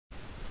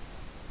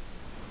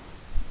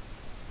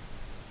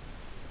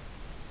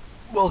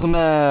Welcome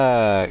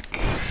back!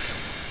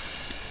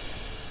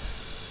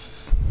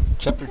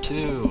 Chapter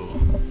 2.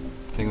 I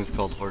think it was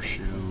called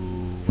Horseshoe,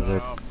 Got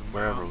whatever, off the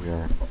wherever we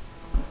are.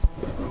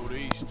 rode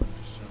east into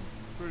some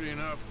pretty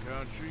enough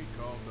country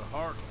called the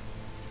Heartland.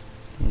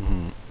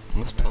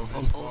 What's Been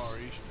telephone this poles?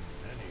 far east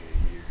in many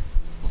a year.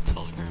 Well,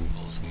 telegram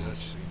poles, I That guess.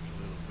 seems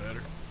a little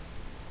better.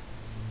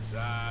 His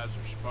eyes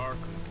are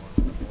sparkling once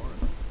more,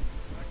 and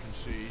I can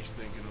see he's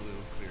thinking a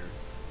little clearer.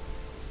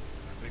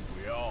 I think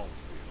we all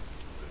feel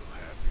a little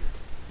happier,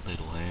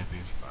 Little happy.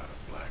 despite of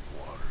black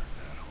water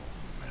and that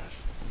whole mess.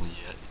 Well,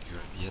 you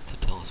have yet to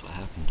tell us what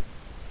happened.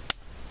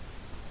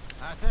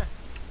 Arthur?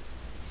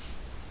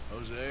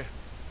 Hosea?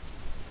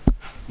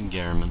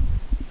 Garriman.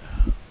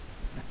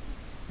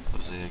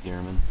 Hosea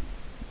Garriman.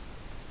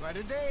 Quite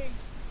a day.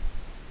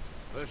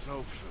 Let's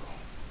hope so.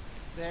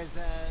 There's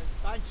a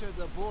bunch of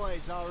the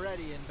boys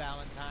already in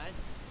Valentine.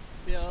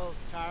 Bill,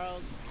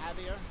 Charles,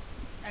 Javier,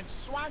 and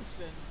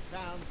Swanson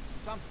found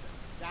something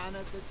down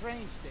at the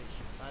train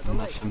station by the I'm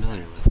not lake.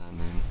 familiar with that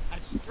name.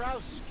 And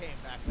Strauss came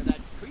back with that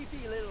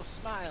creepy little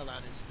smile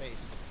on his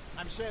face.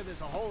 I'm sure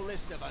there's a whole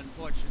list of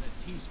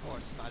unfortunates he's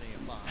forced money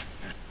upon.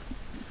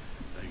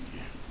 Thank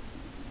you.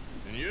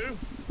 And you?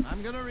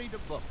 I'm gonna read a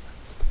book.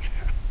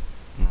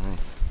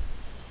 Nice.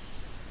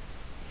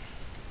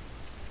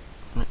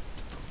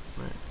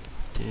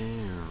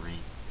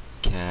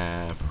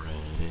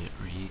 Reddit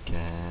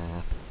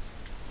recap.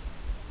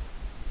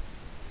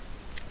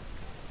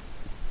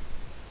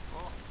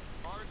 Oh,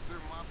 Arthur,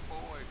 my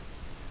boy.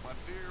 My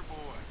dear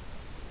boy.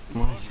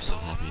 Why are you so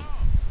happy?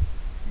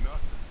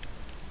 Nothing.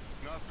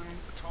 Nothing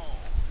at all.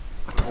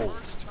 For At all. the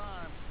first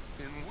time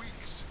in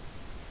weeks.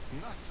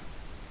 Nothing.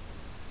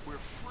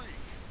 We're free.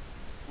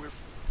 We're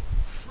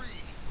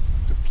free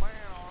to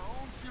plan our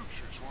own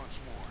futures once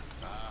more.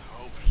 I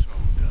hope so,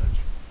 Dutch.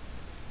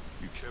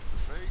 You kept the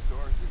faith,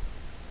 Arthur.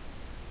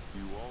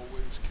 You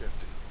always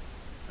kept it.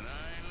 And I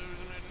ain't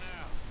losing it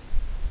now.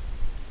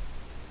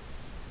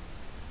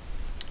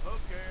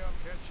 Okay, I'll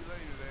catch you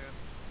later then.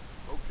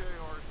 Okay,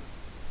 Arthur.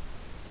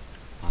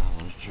 Wow,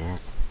 what a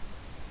jerk.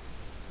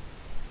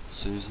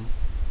 Susan?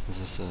 Is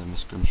this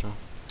Miss Grimshaw?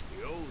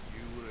 The old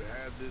you would have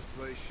had this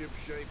place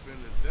shipshape in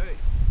a day.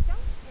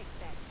 Don't take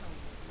that tone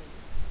with me.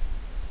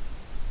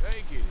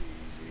 Take it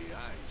easy,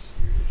 I ain't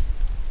serious.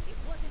 It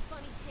wasn't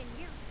funny 10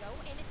 years ago,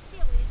 and it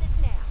still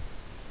isn't now.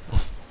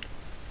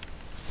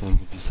 Same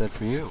could be said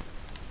for you.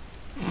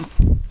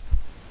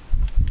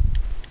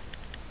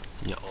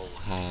 You old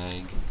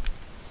hag.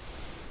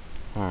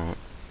 Alright,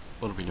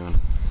 what are we doing?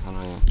 How do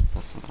I...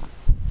 That's not...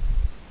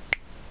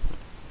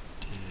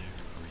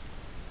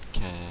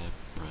 Recap,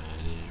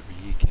 Reddit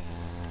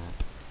recap.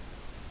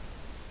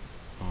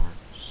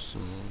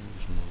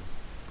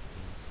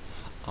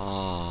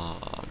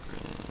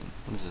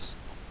 What is this?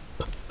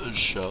 A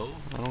show?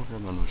 I don't care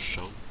about no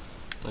show.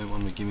 They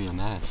wanted to give me a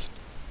mask.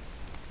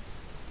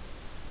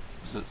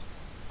 This is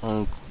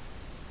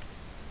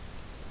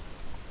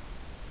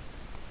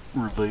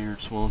revered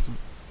Swanson.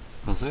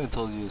 Hosea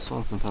told you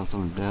Swanson found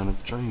something down at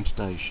the train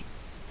station.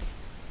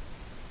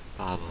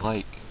 By the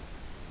lake.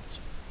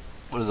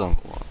 What does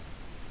Uncle want?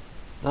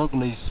 Uncle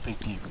needs to speak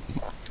to you.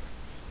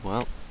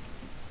 Well,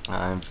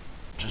 I've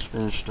just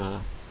finished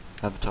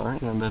Avatar,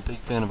 and I'm a big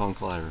fan of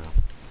Uncle Iroh.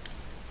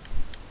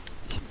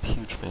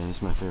 Huge fan,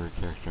 he's my favorite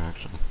character,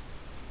 actually.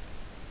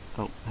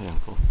 Oh, hey,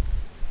 Uncle.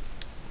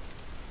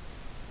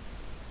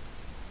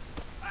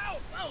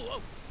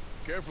 Oh.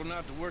 Careful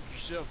not to work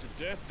yourself to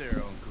death there,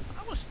 Uncle.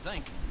 I was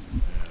thinking.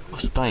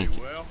 What's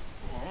thinking? Well,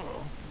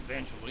 Oh,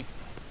 eventually.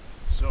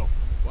 so,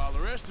 while the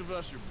rest of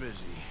us are busy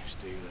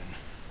stealing,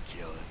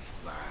 killing,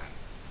 lying,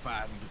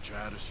 fighting to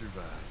try to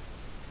survive,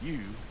 you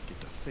get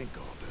to think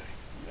all day.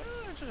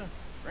 Yeah, it's a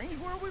strange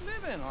world we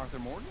live in, Arthur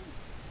Morgan.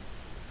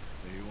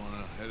 Do you want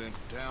to head into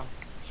town?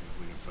 See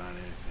if we can find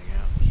anything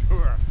out?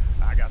 Sure.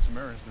 I got some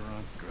errands to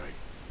run. Great.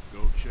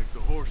 Go check the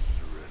horses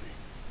are ready.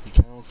 He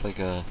kinda looks like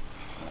a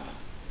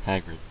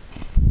Hagrid.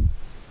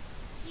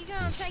 You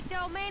gonna take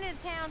the old man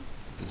into town?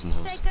 With his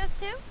nose. Take us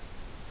too?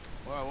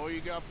 Well, what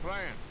you got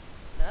planned?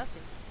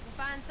 Nothing.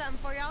 We'll find something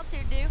for y'all two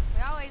to do.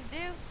 We always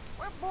do.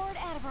 We're bored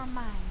out of our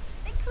minds.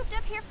 Been cooped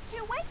up here for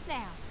 2 weeks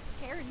now.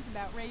 Karen's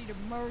about ready to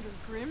murder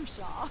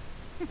Grimshaw.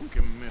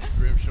 Can Miss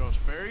Grimshaw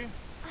spare you?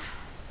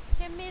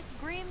 Can Miss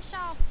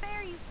Grimshaw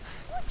spare you?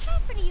 What's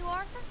happened to you,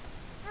 Arthur?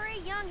 3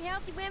 young,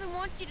 healthy women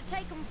want you to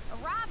take them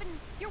robbing.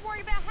 You're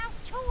worried about house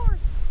chores.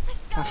 Let's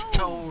go. House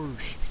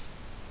chores.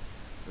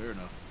 Fair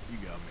enough. You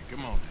got me.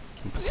 Come on then.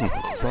 Can you put some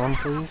clothes on,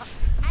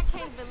 please? I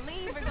can't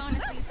believe we're going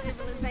to see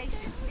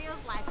civilization. Feels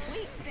like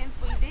weeks since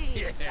we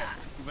did. Yeah,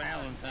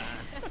 Valentine.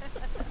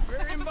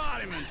 Very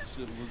embodiment of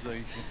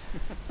civilization.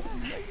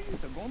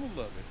 Ladies are gonna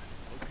love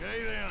it.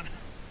 Okay then.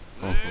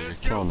 Uncle, you're Let's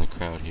killing go. the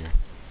crowd here.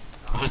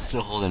 I was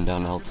still holding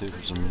down L2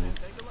 for some reason.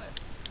 Take a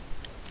left.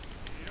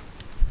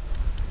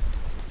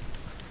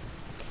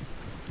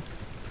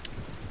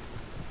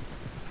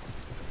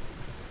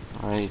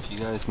 Alright, if you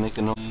guys make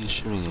a noise, he's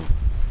shooting you.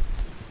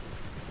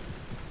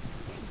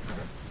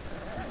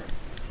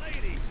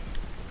 Ladies,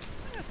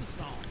 pass a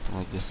song.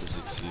 I guess it's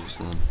excused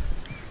then.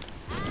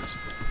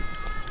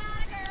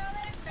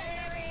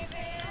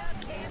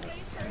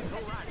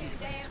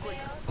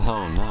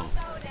 Oh no.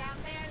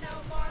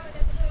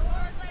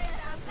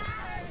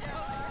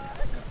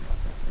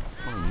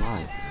 Oh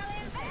my.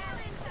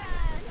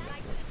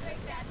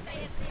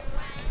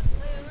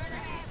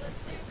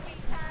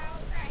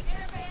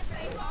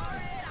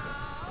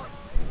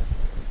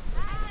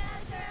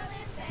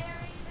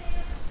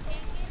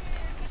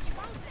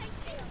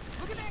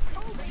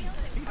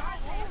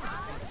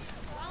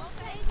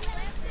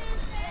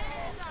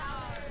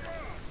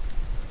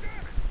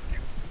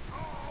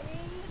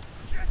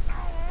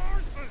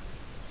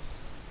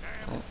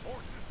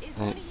 Is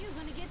one of you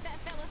gonna get that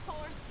fella's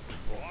horse?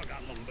 Oh, I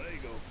got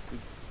lumbago.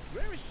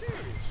 Very serious.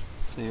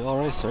 See you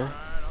alright, sir. Alright,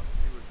 I'll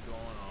see what's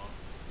going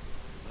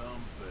on.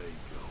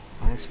 Lumbago.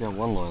 At least you got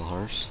one loyal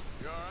horse.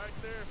 You alright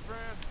there,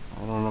 friend? I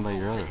don't know about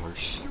your other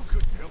horse. You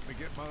couldn't help me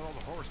get my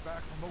other horse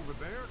back from over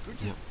there, could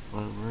you? Yep,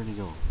 where'd he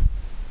go?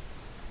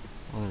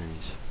 Oh, there he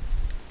is.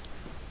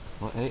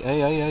 Well,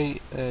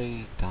 hey,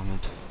 damn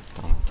it.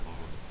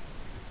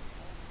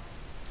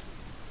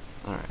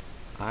 Alright,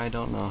 I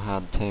don't know how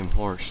to tame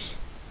horse.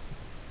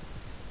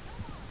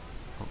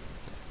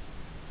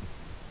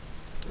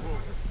 Oh,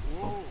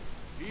 Whoa,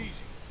 easy.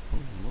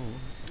 no.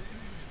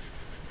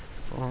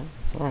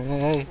 It's alright,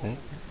 hey.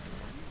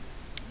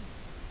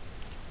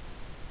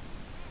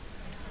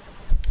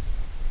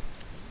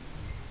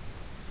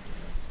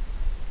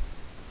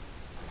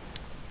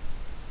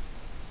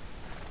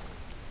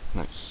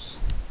 Nice.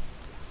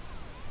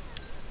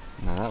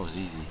 Now that was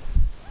easy.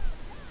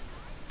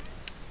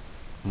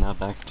 Now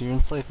back to your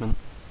enslavement.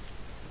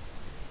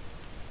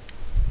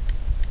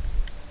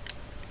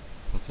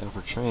 Look out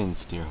for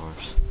trains, dear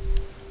horse.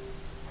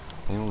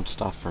 They won't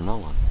stop for no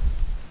one.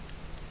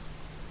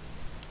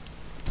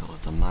 Till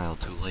it's a mile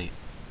too late.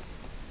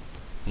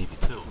 Maybe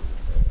two.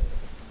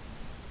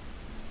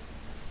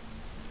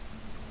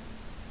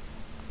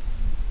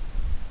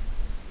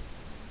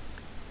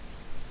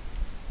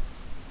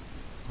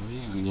 Well,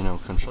 you know,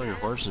 control your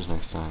horses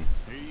next time.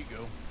 Here you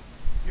go.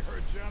 You're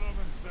a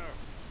gentleman, sir.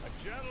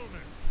 A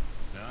gentleman.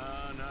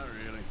 No, not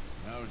really.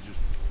 I was just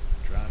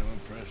trying to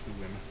impress the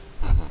women.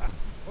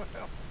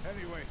 Well,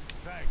 anyway,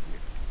 thank you.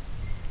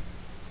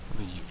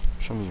 What about you?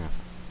 Show me your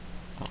effort.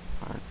 Oh,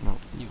 alright, no,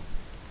 you.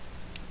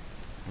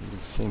 Are you the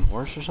same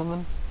horse or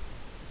something?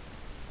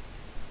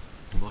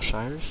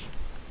 Wilshires?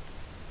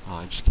 Oh,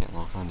 I just can't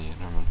lock onto you,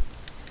 never mind.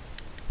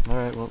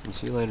 Alright, well, we'll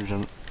see you later,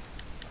 gent.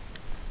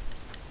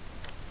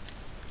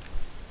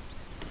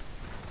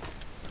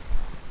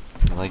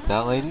 You like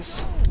that,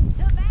 ladies?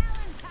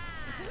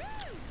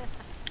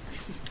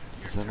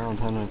 Is that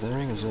Valentine right there,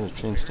 or is that a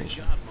train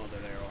station? Godmother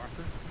there,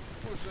 Arthur.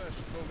 What's that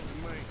supposed to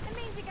mean? That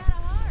means you got a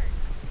heart.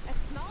 A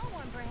small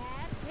one,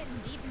 perhaps, hidden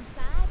deep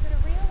inside, but a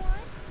real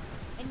one.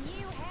 And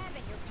you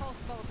haven't, your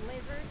pulse-bolt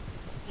lizard.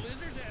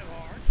 Blizzards have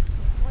hearts.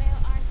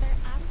 Well, Arthur,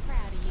 I'm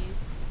proud of you.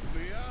 To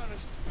be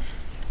honest,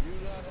 if you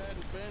lot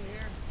hadn't been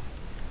here,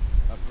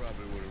 I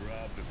probably would have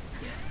robbed him.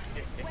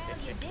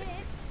 Well, you did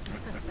it.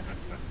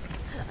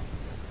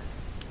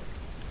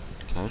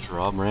 Can I just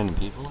rob random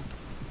people?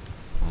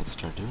 I might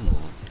start doing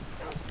that.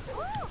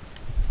 Woo!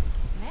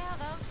 Smell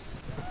those.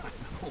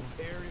 Oh,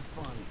 very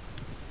funny.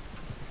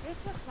 This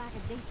looks like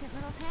a decent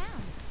little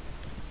town.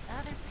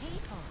 Other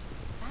people.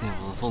 Yeah,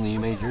 well, if only you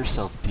made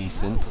yourself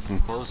decent, put some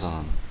clothes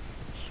on.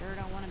 Sure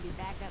don't want to be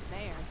back up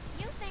there.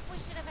 You think we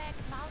should have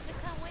asked Molly to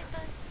come with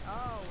us?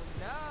 Oh,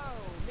 no.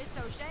 Miss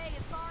O'Shea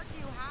is far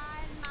too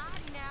high and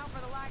mighty now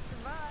for the likes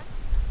of us,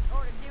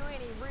 or to do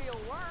any real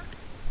work.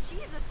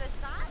 She's a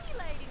society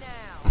lady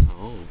now.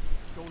 Oh.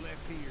 Go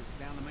left here,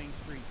 down the main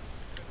street.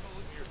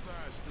 Your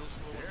thigh's still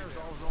slowing you There's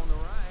down. always on the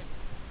right.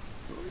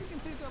 Well, you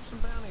can pick up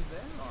some bounties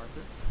there,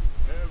 Arthur.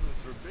 Heaven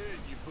forbid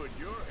you put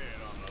your head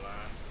on the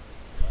line.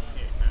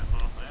 Yeah,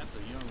 that's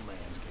a young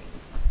man's game.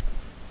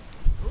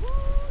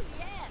 Ooh,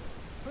 yes.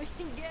 We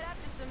can get up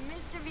to some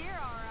mischief here,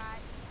 all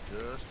right.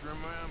 Just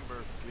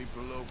remember, keep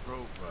a low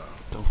profile.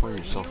 Don't wear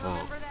yourself you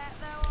out. remember that,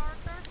 though,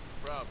 Arthur?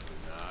 Probably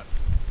not.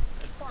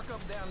 Let's park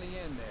up down the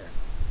end there,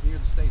 near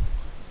the stable.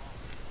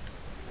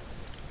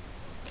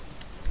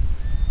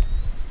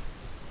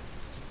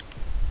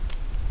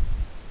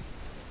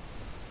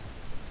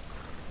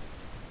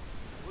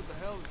 What the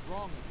hell is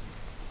wrong with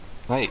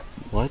you? Wait,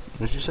 what?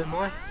 What did you say,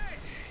 boy? All right.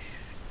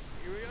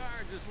 Here we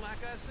are, just like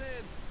I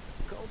said.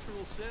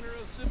 Cultural center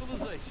of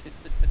civilization.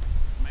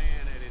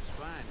 Man at his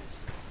finest.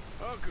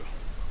 Uncle,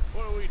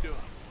 what are we doing?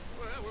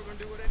 Well, we're gonna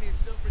do what any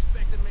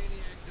self-respecting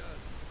maniac does.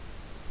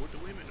 Put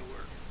the women to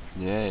work.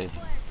 Yay.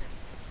 Pleasure.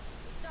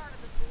 The start of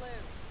the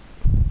saloon.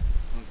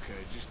 Okay,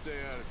 just stay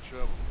out of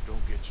trouble.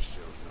 Don't get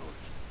yourselves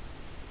noticed.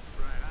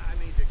 Right, I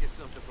need to get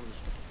something from the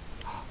store.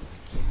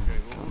 Okay,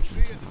 well, we'll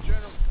see you at the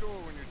general store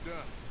when you're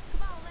done.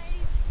 Come on,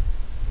 ladies.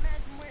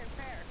 Imagine we're in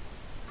Paris.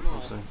 Oh,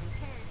 sorry. And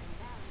carry some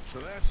bounties.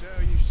 So that's how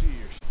you see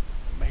yourself.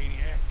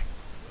 Maniac.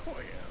 Well,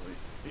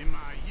 in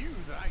my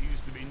youth, I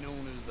used to be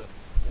known as the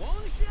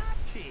one-shot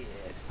kid.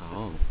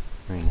 Oh,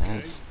 very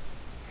nice.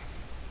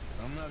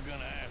 I'm not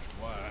gonna ask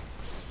why.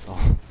 This is all.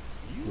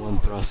 One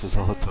thrust is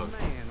all it took.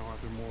 Man,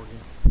 Arthur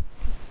Morgan.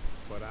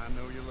 But I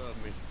know you love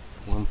me.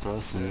 One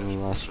thrust and it only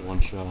lasts for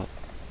one shot.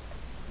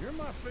 You're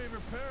my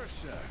favorite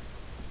parasite.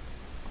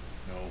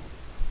 No,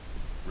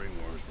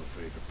 ringworm's my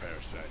favorite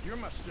parasite. You're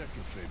my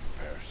second favorite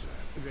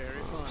parasite.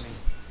 Very Gross.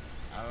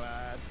 funny. I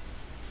lied.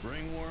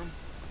 Ringworm,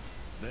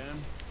 then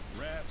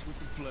rats with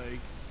the plague,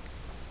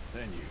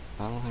 then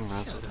you. I don't think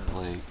rats with the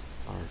plague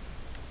are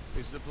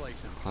This is the place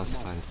now.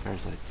 classified as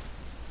parasites.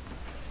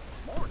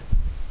 Morning.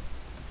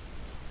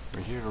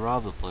 We're here to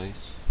rob the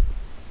place.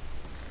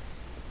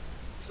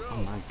 So, Oh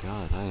my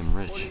god, I am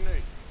what do rich. you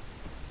need?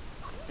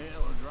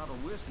 Hell, a drop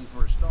of whiskey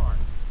for a start.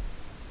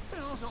 You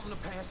know, something to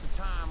pass the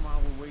time while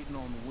we're waiting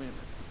on the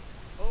women.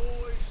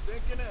 Always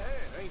thinking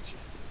ahead, ain't you?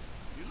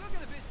 You're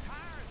looking a bit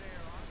tired there,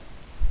 Arthur.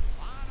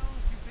 Why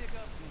don't you pick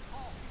up some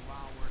coffee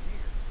while we're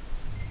here?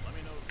 Let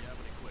me know if you have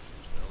any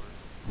questions, fellas.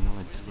 You know,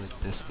 I do like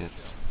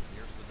biscuits.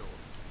 Here's the door.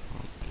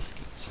 I like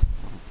biscuits.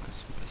 I want to buy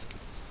some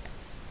biscuits.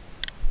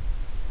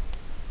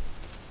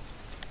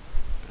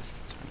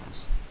 Biscuits are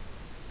nice.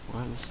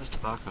 Well, this is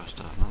tobacco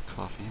stuff, not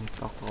coffee. It's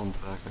alcohol and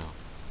tobacco.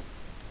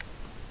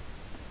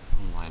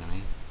 Don't lie to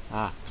me.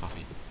 Ah,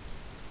 coffee.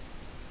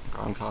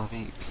 Ground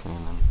coffee,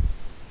 salmon,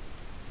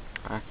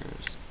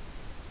 crackers.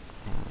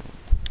 Alright.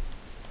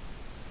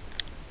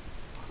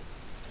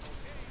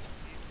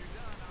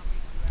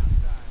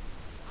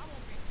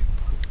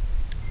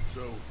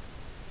 So,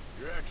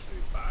 you're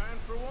actually buying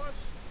for once?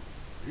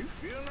 You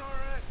feeling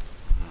alright?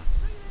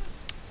 See this?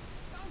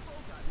 Some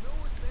folk got no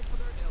respect for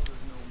their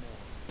elders no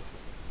more.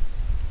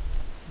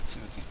 Let's see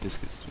what these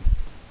biscuits do.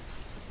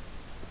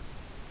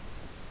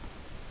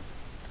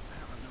 I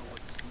don't know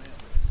what the smell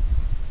is.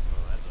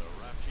 Well, that's a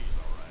ripe cheese,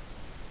 all right.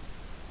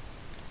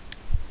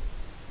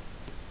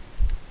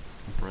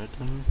 Bread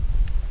in here?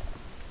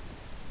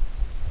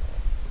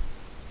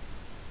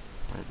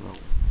 Bread roll.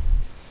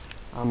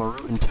 I'm a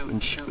rootin' tootin'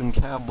 shootin'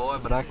 cowboy,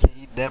 but I can't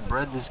eat that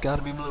bread that's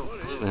gotta be What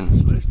is gluten.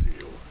 this list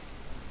of yours?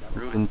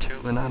 Rootin'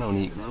 tootin', I don't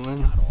eat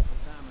gluten. Got awful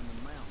time in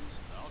the mountains.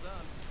 All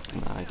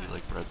done. Nah, I do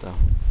like bread though.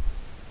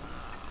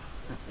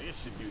 This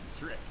should do the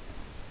trick.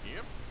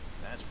 Yep,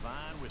 that's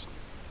fine whiskey.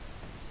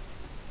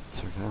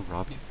 So can I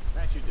rob you?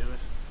 That should do it.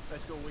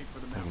 Let's go wait for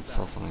the I can mountain.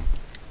 sell something.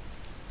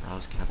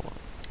 Browse catalog.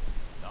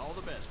 All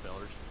the best,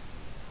 fellers.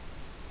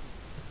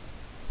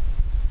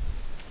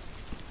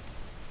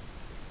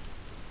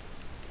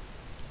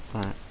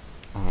 Alright.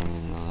 I don't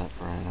need to know that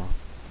for right now.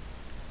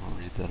 I'll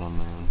read that on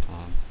my own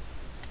time.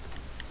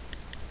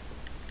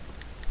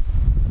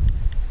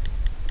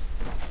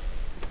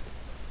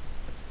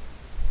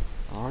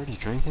 Already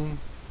drinking?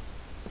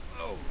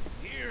 Oh,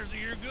 here's to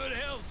your good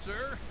health,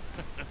 sir.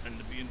 And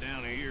to being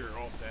down here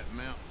off that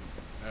mountain.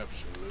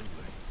 Absolutely.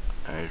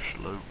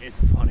 Absolute. It's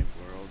a funny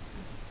world.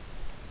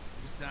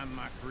 This time in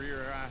my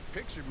career, I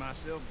pictured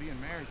myself being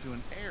married to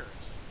an heiress.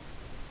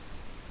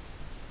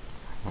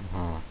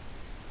 Uh-huh.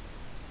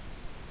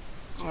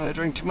 I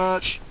drink too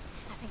much.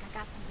 I think I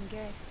got something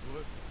good.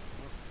 What?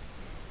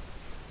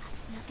 I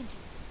snuck into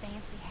this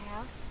fancy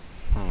house.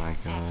 Oh my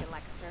god. Acted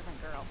like a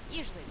servant girl.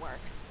 Usually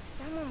works.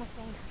 Someone was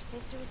saying her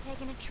sister was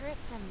taking a trip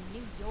from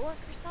New York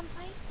or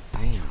someplace.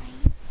 Damn.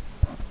 Train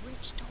full of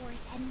rich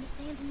tourists heading to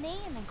Saint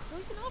Denis and then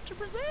cruising off to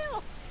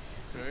Brazil.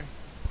 Okay.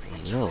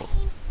 Brazil.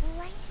 Train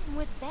laden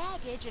with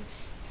baggage and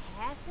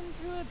passing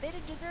through a bit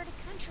of deserted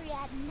country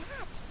at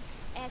night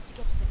as to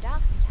get to the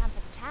docks in time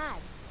for the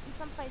tides in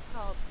some place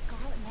called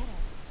Scarlet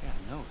Meadows. Yeah,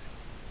 I know it.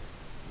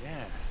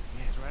 Yeah,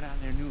 it's right out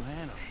near New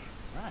Hanover.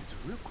 Right, it's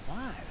real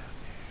quiet out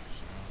there.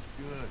 Sounds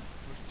good.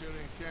 We're still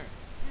in camp.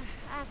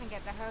 I think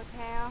at the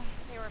hotel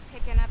they were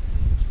picking up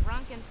some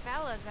drunken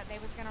fellas that they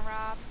was gonna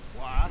rob.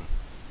 Why?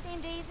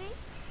 Seemed easy.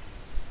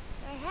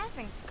 They have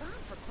been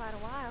gone for quite a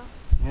while.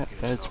 Yeah,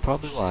 that's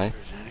probably why. If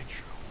there's any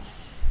trouble.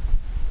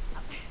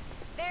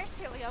 There's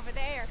Tilly over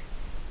there.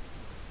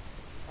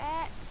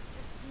 That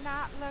does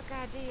not look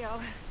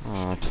ideal.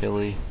 Aw,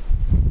 Tilly.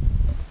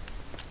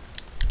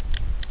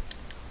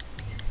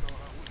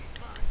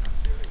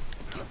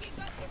 You can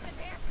go kiss a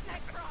damn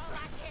snake for all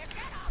I care.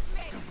 Get off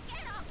me!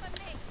 Get off of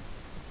me!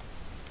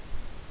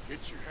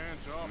 Get your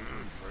hands off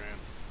her, friend.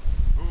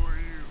 Who are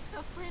you?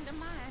 A friend of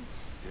mine.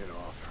 Get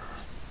off her.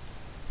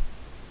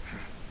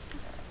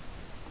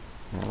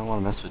 I don't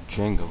want to mess with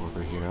Django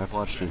over here. I've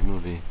watched his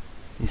movie.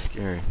 He's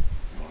scary.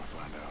 You wanna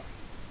find out?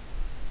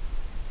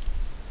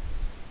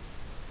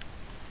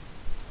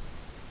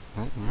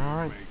 Hey, you're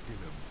alright.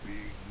 Making a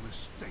big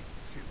mistake,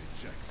 Tilly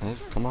Jackson. Hey,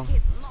 come on.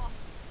 Get lost.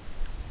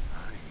 I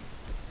ain't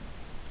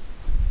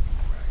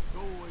Go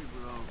away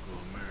with Uncle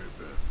and Mary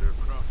Beth. They're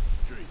across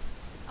the street.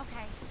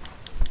 Okay.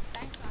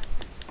 Thanks,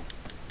 Arthur.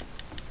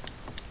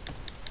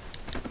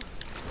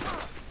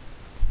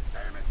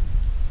 damn it.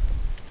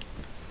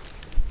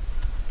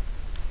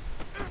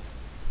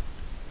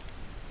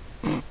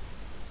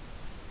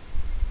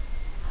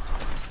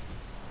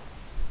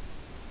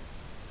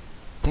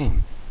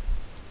 Damn.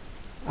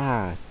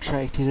 I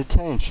attracted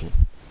attention.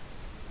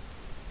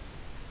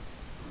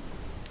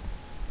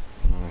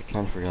 I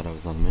kind of forgot I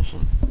was on a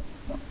mission.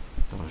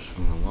 I was just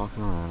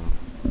walking around.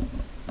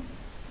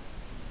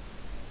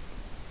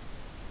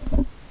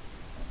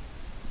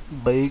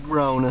 Big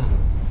Rona.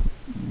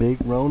 Big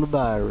Rona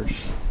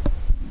virus.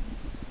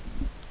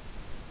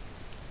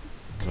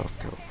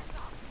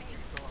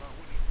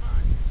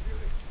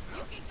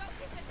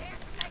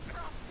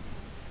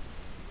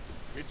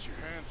 Get your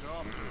hands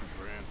off her,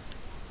 friend.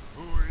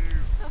 Who are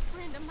you? A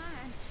friend of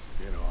mine.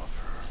 Get off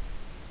her.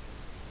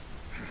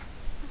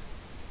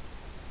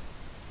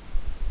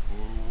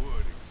 Or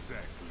what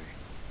exactly?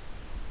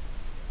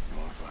 You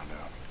wanna find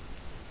out?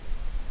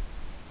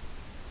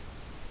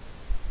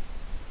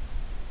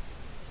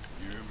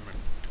 You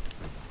made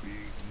a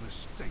big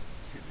mistake,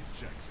 Tilly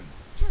Jackson.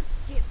 Just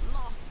get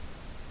lost.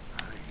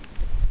 I ain't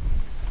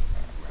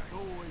right.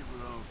 Go wait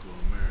with Uncle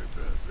and Mary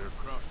Beth. They're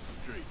across the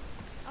street.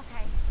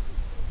 Okay.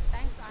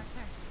 Thanks,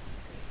 Arthur.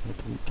 Yeah,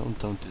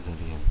 don't do that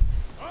again.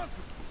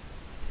 Uncle!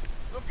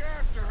 Look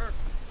after her.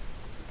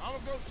 I'm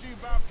gonna go see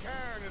about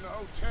Karen in the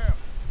hotel.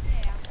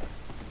 Yeah.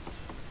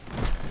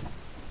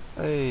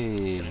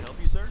 Hey. Can I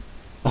help you, sir?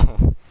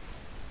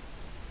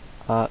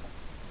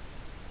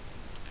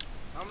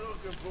 I'm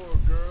looking for a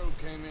girl who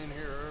came in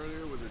here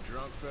earlier with a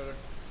drunk fella.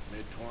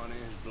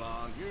 Mid-20s,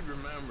 blonde. You'd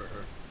remember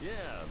her.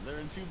 Yeah, they're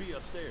in 2B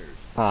upstairs.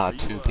 Ah, Are you,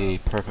 2B,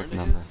 perfect friend of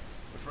number. his?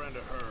 A friend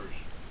of hers.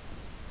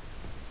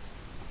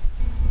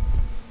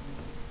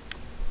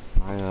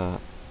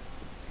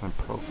 My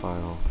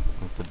profile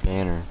with the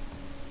banner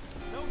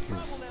No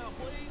is trouble now,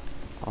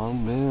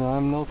 please.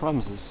 I'm no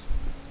promises.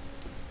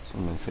 It's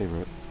one of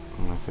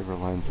my favorite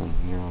lines on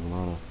Nier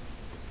Automata.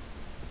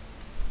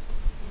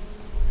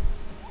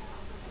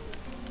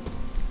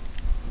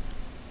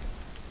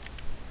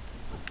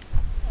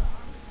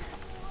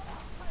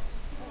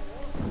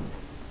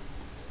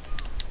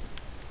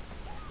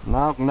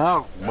 Knock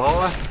knock,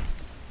 boy.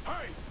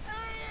 Hey!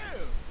 Hey, you!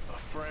 A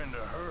friend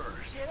of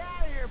hers. Get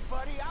out of here,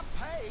 buddy. I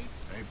paid.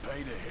 They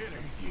paid to hit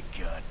her, you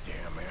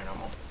goddamn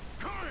animal.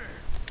 Come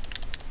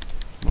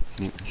here!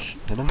 Can you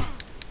hit him?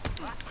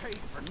 I paid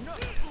for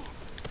nothing.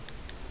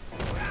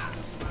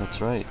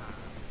 That's right.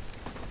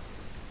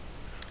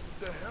 What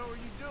the hell are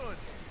you doing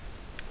here?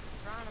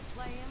 Trying to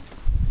play him?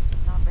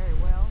 Not very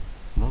well.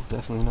 No,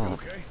 definitely You not.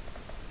 okay?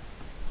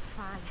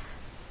 Fine.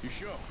 You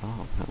sure?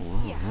 Oh, hello,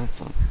 Yeah.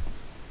 handsome.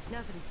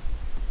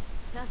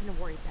 Nothing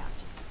to worry about.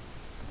 Just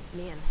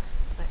men.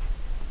 But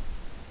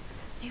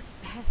stupid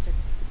bastard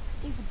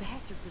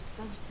was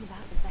boasting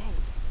about the bank.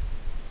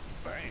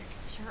 Bank.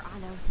 Sure, I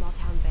know small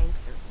town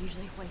banks are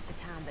usually a waste of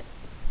time, but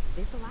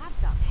this is a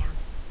livestock town.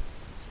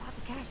 There's lots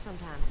of cash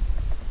sometimes.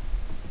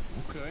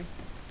 Okay.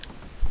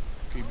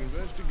 Keep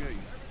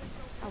investigating.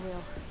 I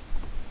will.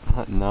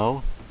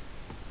 No.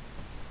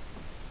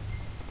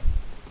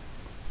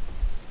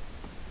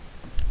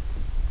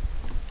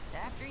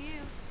 After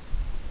you.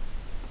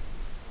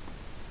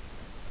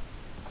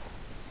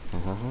 Can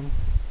I talk to him?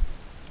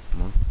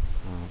 No?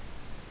 Alright.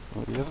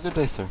 Well, you have a good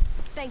day, sir.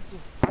 Thank you,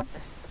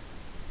 Arthur.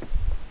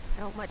 I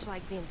don't much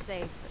like being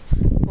saved,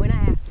 but when I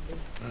have to be.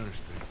 I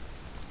understand.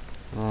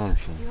 I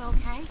understand. You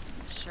okay?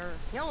 Sure.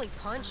 He only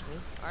punched me.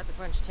 Arthur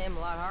punched him a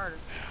lot harder.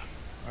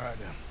 All right,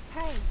 then.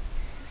 Hey,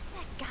 who's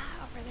that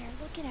guy over there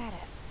looking at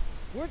us?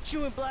 Weren't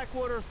you in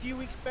Blackwater a few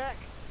weeks back?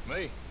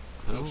 Me?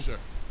 No, Who? sir.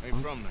 Ain't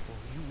from there. Oh,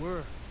 you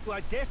were. Well,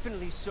 I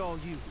definitely saw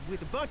you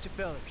with a bunch of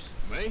fellers.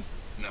 Me?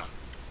 No.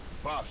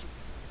 Impossible.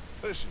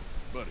 Listen,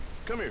 buddy.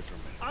 Come here for a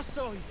minute. I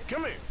saw you.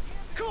 Come here.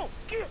 Come on,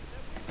 get!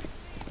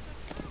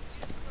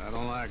 I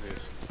don't like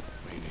this.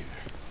 Me neither.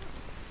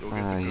 Go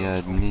get the Yeah,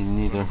 girls home. me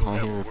neither. We'll I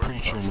have hear a word with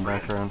preacher our in the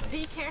friend. background.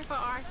 Be careful,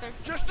 Arthur.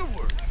 Just a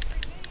word.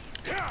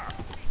 Yeah.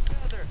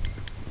 Brother.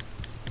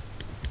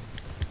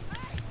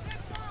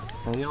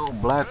 Hey, yo,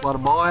 Blackwater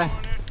boy.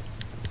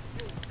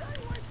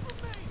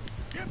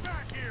 Get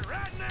back here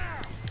right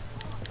now.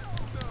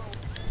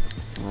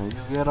 Now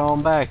you get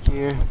on back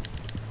here.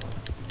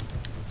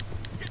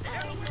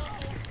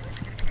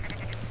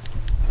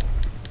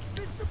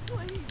 Mister,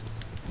 please.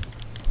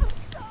 I'm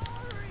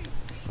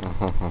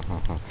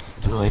sorry.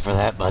 Too late for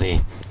that, buddy.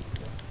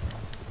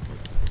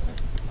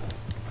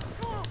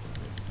 Come on.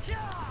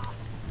 Yeah.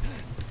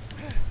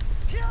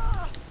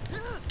 Yeah.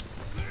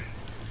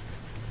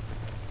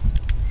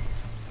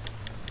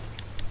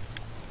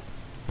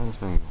 Let's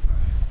mango.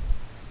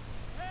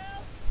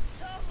 Help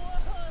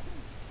someone.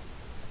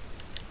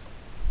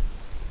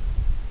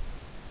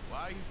 Why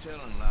are you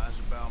telling lies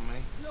about me?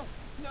 No.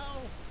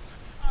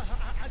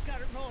 I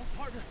got it wrong,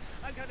 partner.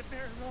 I got it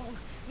very wrong.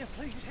 Now,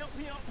 please help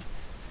me out.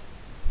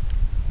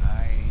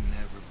 I ain't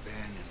never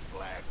been in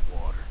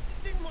Blackwater.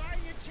 Then why are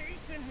you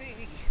chasing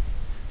me?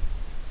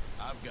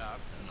 I've got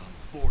an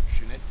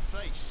unfortunate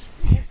face.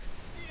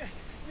 Yes,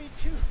 me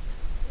too.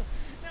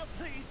 Now,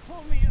 please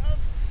pull me up.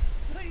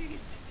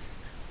 Please.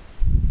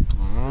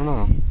 I don't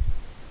know. Please.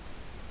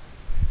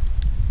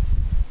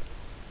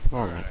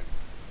 Alright.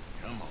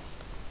 Come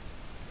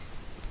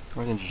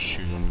on. I can just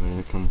shoot anybody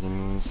that comes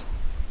anyways.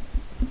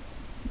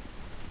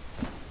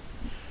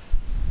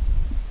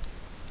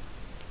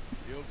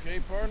 You okay,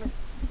 partner?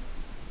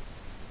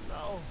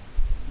 No.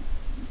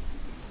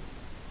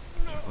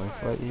 Should I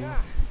fight you?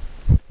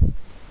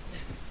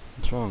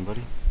 What's wrong,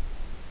 buddy?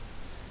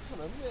 I'm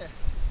a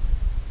mess.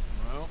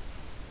 Well,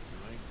 you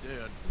ain't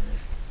dead.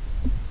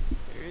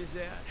 There is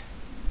that.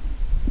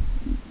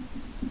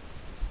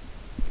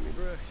 Give me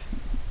Brooks.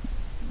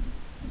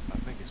 I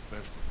think it's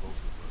best for both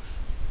of us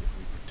if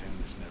we pretend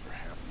this never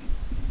happened.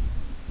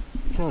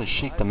 You can only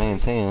shake the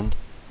man's hand.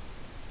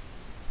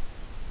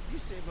 You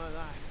saved my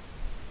life.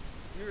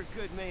 You're a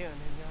good man, and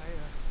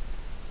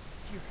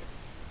here.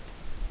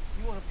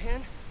 You want a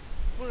pen?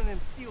 It's one of them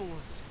steel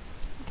ones.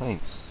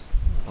 Thanks.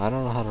 I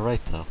don't know how to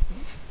write though. That's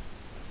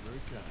very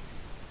kind of you.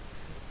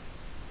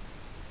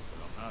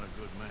 But I'm not a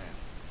good man.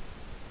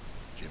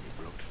 Jimmy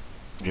Brooks.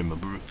 Jimmy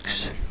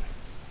Brooks. Usually.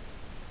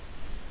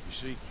 You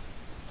see,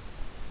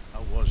 I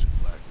was in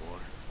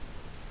Blackwater.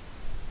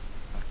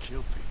 I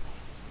killed people.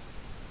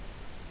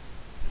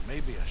 And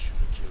maybe I should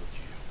have killed you.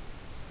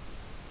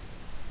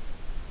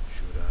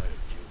 Should I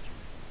have killed you,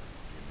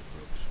 Jimmy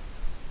Brooks?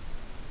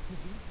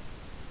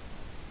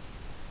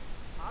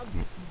 I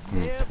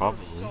never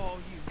probably. saw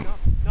you.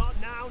 Not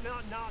now,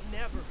 not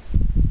never.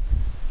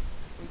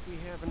 Think we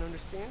have an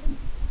understanding?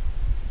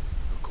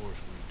 Of course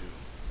we do.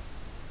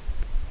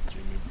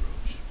 Jimmy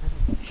Brooks.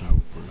 I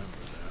will remember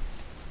that.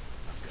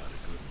 I've got a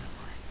good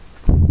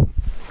memory.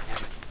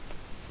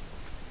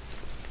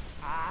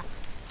 I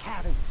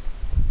haven't.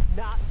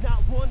 Not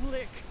one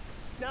lick.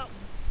 Not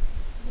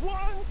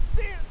 1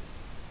 cent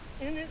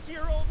in this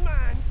here old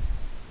mind.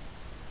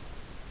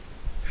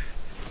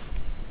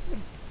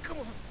 Come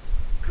on.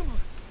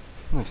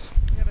 Nice.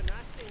 Have a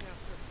nice day now,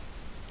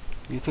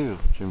 sir. You too,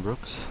 Jim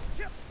Brooks.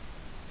 Yep.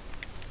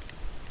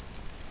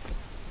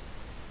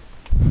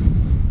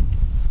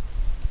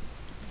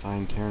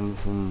 Find Karen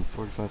within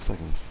 45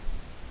 seconds.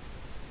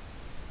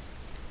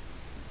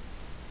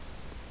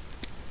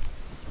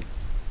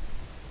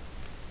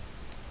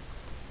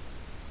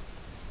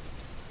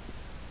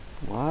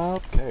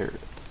 Wild carrot.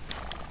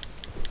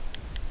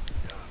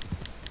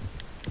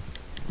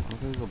 I'm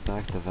gonna go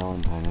back to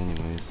Valentine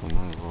anyway, so I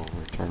might as well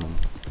return him.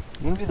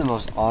 I'm gonna be the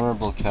most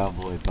honorable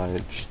cowboy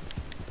by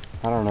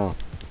I don't know.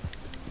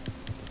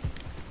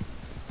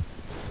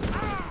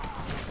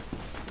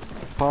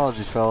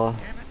 Apologies, fella.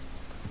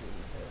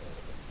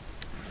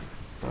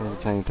 I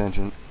wasn't paying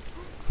attention.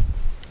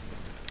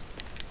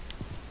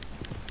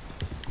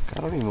 I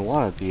don't even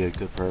want to be a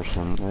good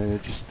person. I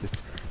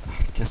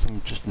guess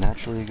I'm just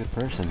naturally a good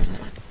person. Hey,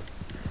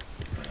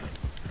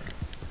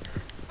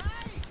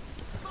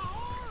 my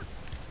horse!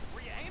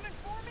 Were you aiming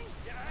for me?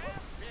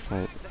 It's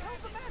like, What the hell's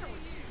the matter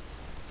with you?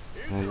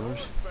 Here's that your yours?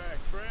 horseback,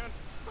 friend.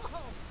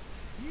 Oh,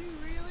 you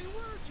really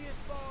were just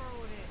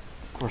borrowing it.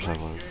 of course I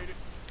was. Appreciate it.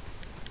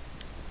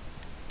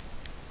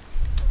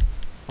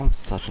 I'm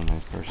such a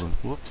nice person.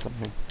 Whoops, I'm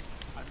here.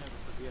 I never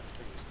forget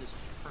things. This is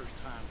your first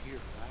time here,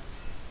 right?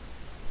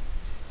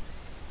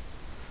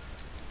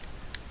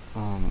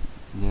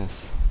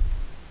 Yes.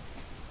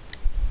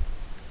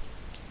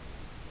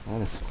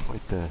 That is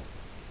quite the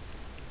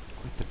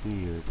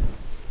beard.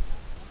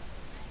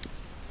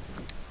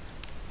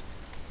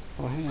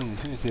 Oh,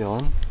 who's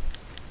yelling?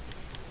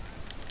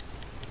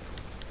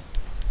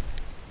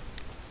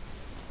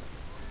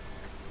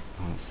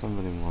 Oh,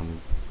 somebody wanted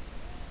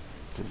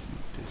to do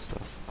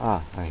stuff.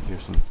 Ah, I hear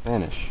some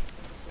Spanish.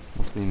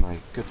 Must be my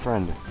good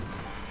friend,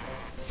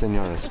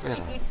 Senora Escuela.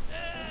 Alright,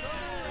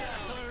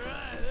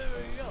 there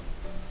we go.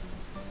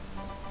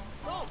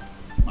 Oh,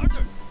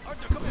 Arthur,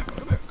 come here,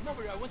 come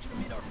over here. I want you to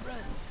meet our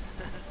friends.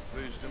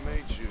 Pleased to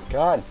meet you.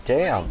 God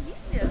damn. You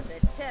just the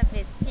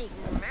toughest tick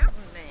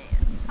mountain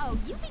man. Oh,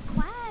 you be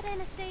quiet,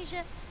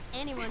 Anastasia.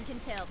 Anyone can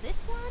tell this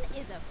one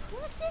is a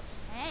pussy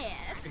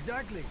cat.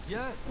 Exactly,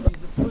 yes.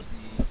 He's a pussy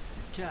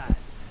cat.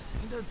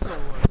 That's so,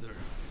 Arthur.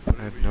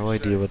 I have no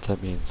idea what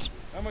that means.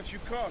 How much you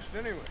cost,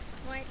 anyway?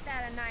 Ain't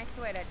that a nice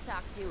way to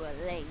talk to a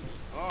lady?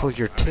 Well,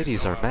 your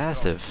titties are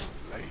massive.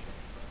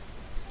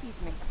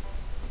 Excuse me.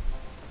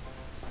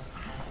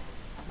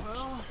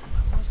 Well,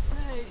 I must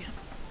say,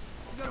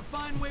 you got a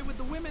fine way with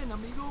the women,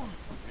 amigo.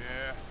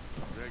 Yeah,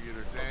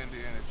 regular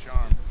dandy and a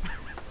charmer.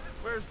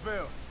 Where's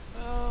Bill?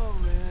 Oh,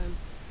 man.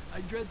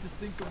 I dread to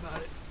think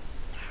about it.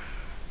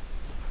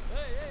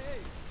 Hey!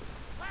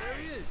 There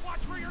he is. Watch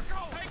where you're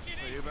going. Take it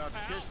Are you about to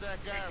kiss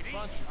that guy or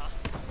punch him?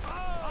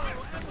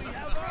 Oh, and we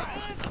have our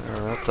answer.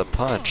 Oh, that's a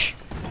punch.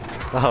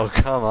 Oh,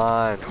 come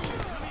on.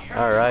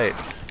 Alright.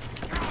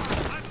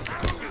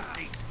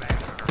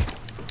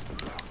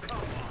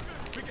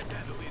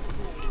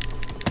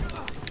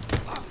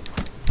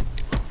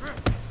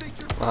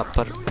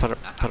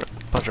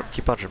 Punch him,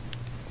 keep punching.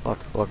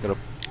 Block it up.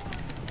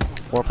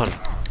 More punch.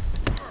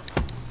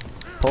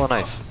 Pull a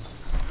knife.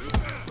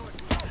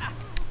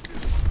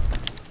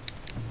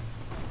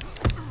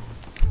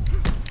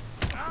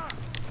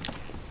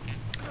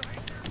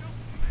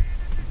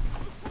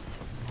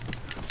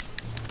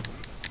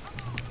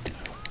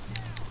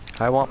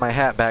 I want my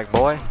hat back,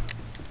 boy.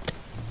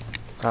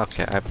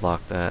 Okay, I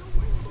blocked that.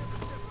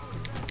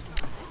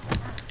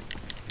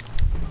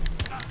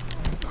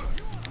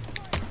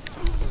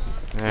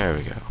 There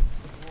we go.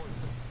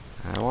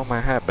 I want my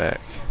hat back.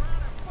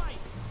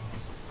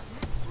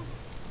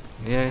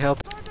 Need any help?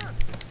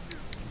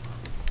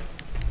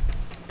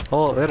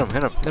 Oh, hit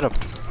him.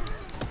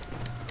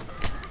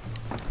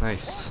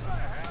 Nice.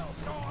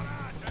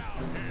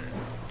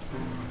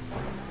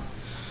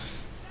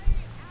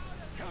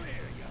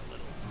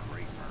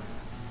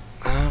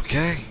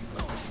 Okay.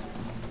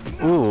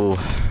 Ooh.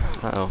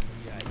 Uh-oh.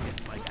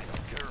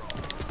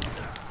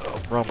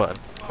 Wrong button.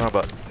 Wrong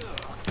button.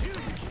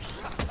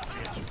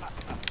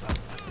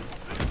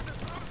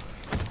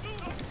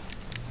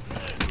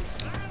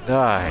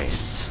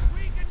 Nice.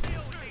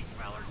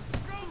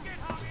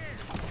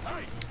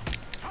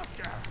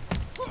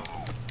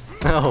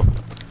 No.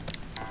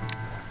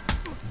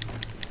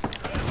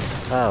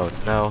 Oh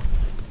no.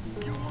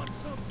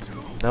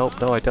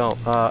 Nope, no I don't.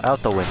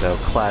 Out the window.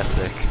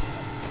 Classic.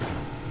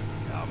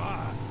 Come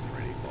on,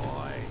 pretty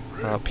boy.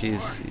 Oh,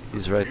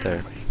 he's right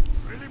there.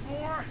 Pretty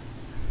boy.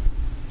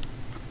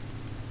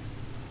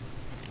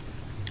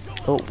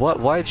 Oh, what?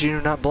 Why did you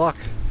not block?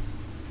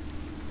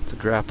 It's a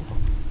grapple.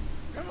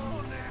 Come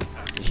on now.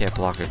 You can't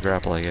block a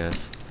grapple, I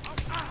guess.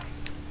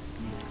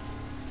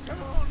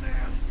 Come on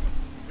now.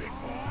 Big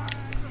boy.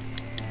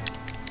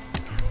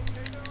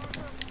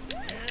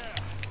 Yeah.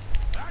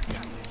 I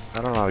got this.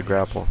 I don't know how to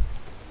grapple.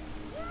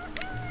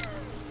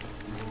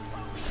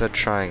 It said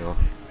triangle.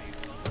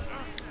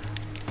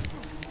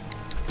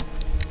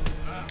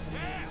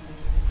 Yeah.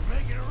 You're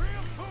making a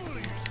real fool of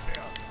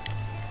yourself.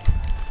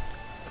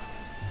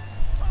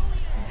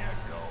 You're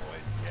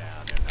going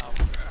down and up.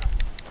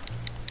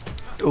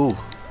 Ooh,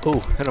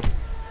 ooh, hit him.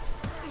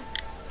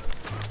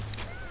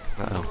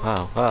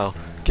 Uh-oh, uh-oh.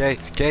 Gay.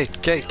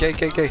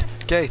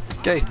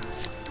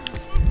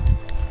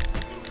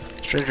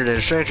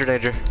 Stranger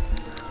danger.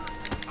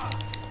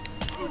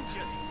 You're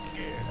just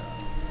scared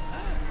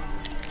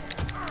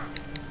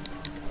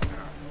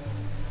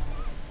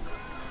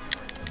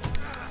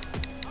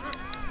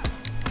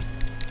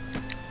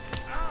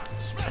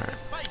Smash his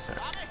face,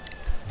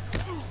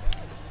 Bobby.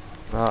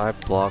 Oh, I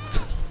blocked.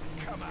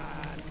 Come on.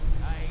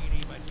 I ain't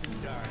even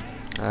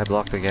started. I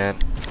blocked again.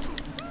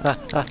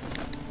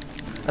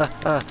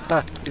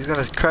 He's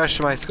gonna crash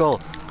my skull.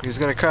 He's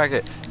gonna crack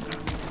it.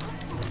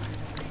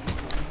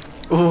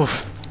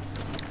 Oof.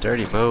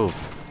 Dirty move.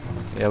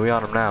 Yeah, we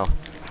on him now.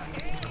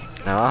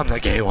 Now I'm the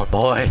gay one,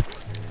 boy.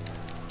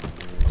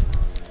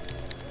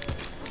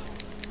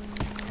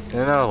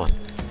 Another one.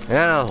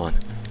 Another one.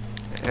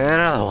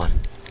 Another one.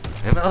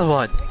 Another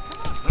one.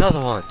 Another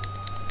one.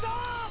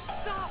 Stop!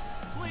 Stop!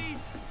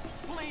 Please!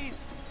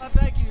 Please! I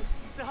beg you,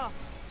 stop!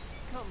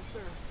 Come, sir.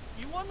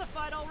 You won the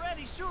fight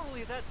already.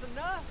 Surely that's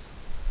enough.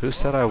 Who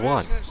said I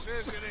won? Business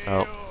isn't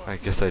Oh, yours. I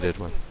guess I did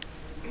win.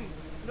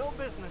 No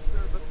business, sir,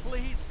 but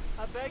please,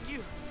 I beg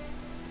you.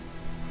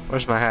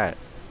 Where's my hat?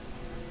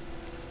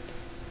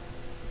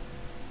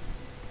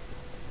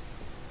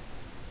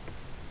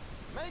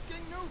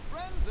 Making new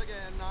friends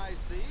again, I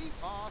see,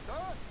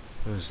 Arthur.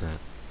 Who's that?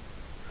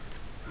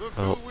 Look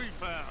Oh. who we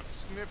found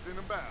sniffing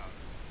about.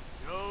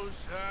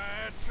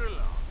 Josiah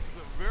Trelawney.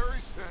 The very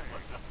same.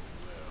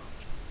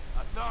 Well,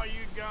 I thought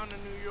you'd gone to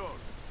New York.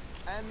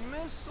 And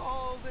miss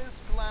all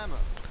this glamour.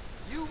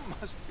 You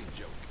must be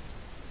joking.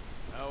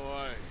 How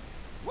are you?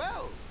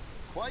 Well,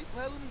 quite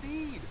well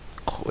indeed.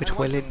 Quite I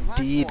well went to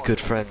indeed, Blackwater good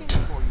friend.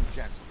 looking for you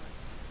gentlemen.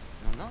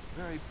 You're not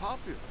very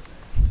popular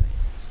there, it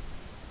seems.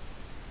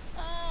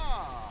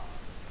 Ah,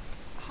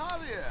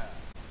 Javier.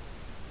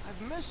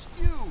 I've missed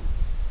you.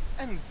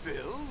 And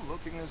Bill,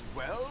 looking as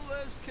well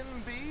as can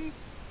be.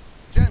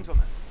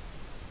 Gentlemen,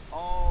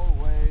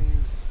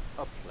 always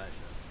a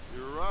pleasure.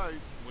 You're right.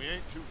 We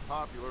ain't too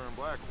popular in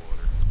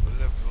Blackwater. We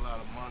left a lot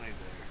of money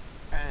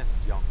there. And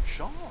young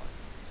Sean,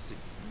 it seems.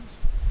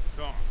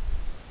 Sean,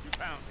 you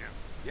found him.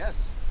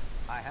 Yes,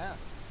 I have.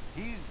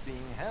 He's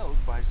being held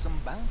by some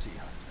bounty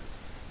hunters,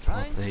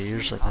 trying they're to see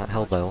usually how not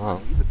held much by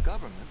long. money the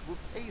government will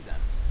pay them.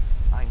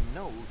 I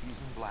know he's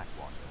in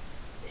Blackwater,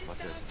 but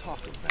there's talk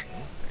of them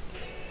moving.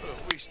 Well,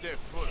 if we step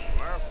foot in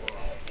Blackwater.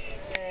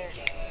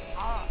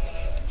 Ah.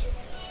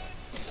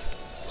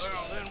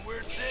 Well, then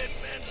we're dead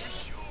men for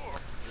sure.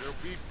 There'll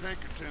be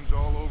Pinkertons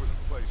all over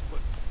the place, but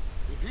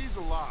if he's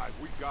alive,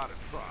 we gotta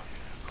try.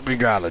 We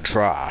gotta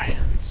try.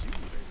 It's you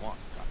they want,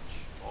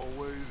 Dutch.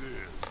 Always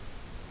is.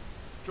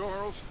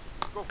 Charles,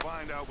 go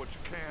find out what you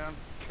can,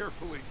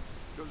 carefully.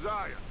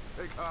 Josiah,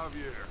 take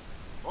Javier.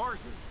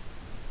 Arthur,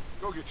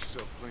 go get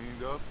yourself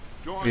cleaned up.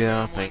 Join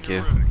Yeah, them when thank you're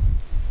you. ready.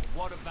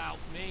 What about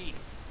me?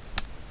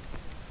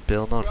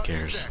 Bill, no one Well,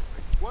 cares.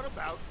 exactly. What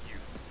about you?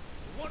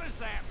 What does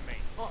that mean?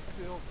 Oh,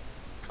 Bill,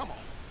 come on.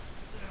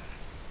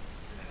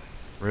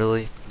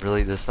 Really?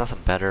 Really? There's nothing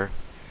better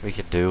we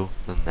can do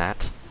than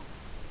that?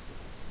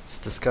 It's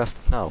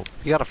disgusting. No,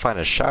 you gotta find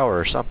a shower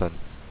or something.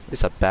 At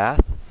least a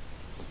bath?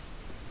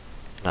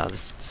 No,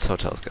 this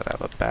hotel's gotta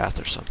have a bath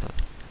or something.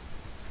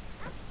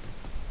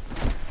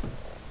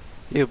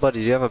 You, buddy,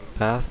 do you have a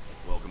bath?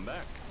 Welcome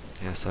back.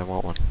 Yes, I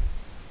want one.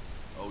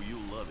 Oh, you'll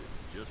love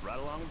it. Just right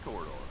along the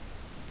corridor.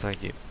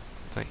 Thank you.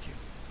 Thank you.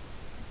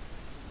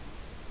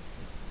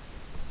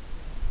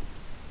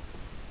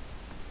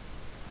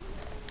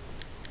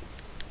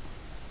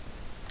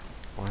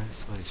 Why is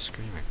somebody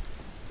screaming?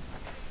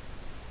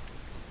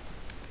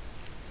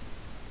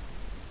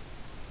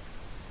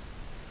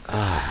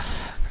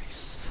 Ah,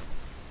 nice.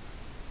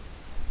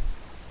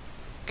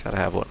 Gotta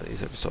have one of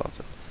these every so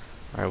often.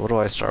 Alright, what do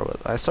I start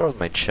with? I start with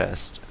my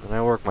chest, and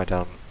I work my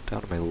down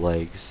to my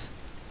legs.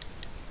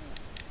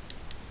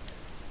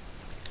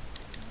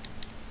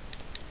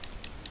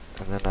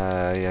 And And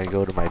then I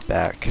go to my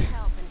back.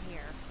 Help in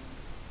here.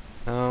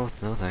 No,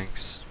 no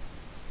thanks.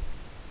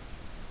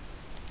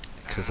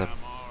 Because I'm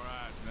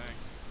alright,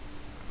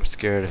 thanks.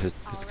 scared if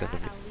it's gonna be.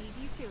 I'll leave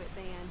you to it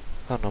then.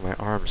 Oh no, my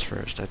arms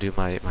first. I do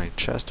my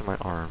chest and my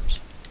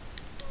arms.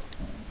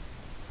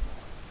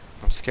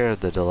 I'm scared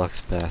the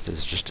deluxe bath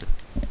is just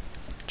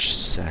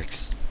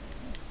sex.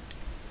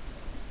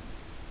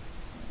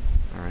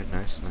 Alright,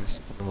 nice,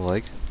 nice. On the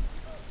leg.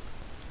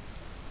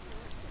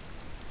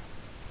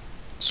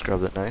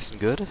 Scrub it nice and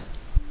good.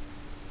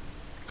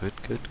 Good,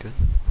 good, good.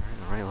 Alright,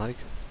 the right leg.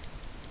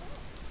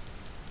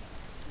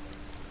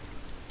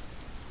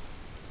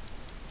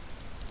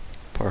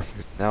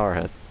 Perfect. Now our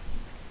head.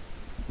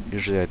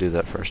 Usually I do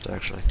that first,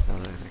 actually. Now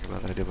that I think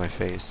about it, I do my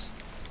face,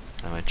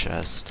 then my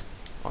chest,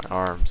 my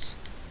arms,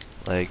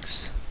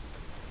 legs,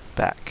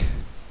 back.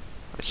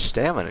 My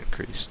stamina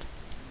increased.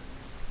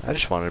 I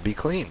just wanted to be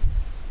clean.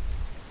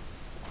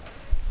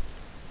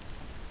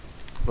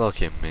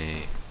 Look at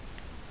me.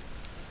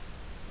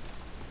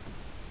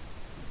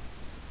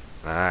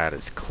 That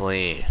is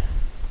clean. That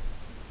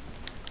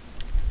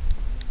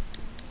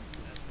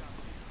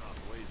shopkeeper across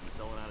the way's been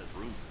selling out his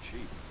room for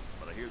cheap,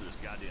 but I hear there's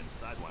goddamn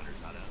sidewinders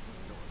hot out.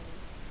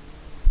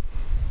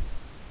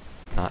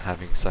 Not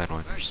having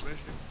sidewinders. Thanks,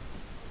 mister.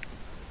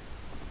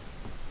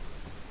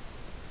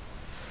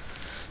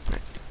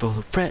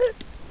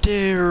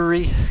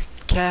 Bulletary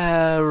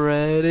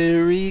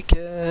Carrotary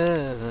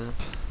Camp.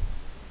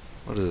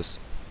 What is this?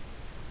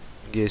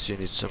 Guess you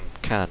need some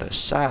kind of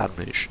side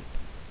mission.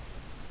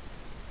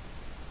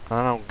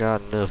 I don't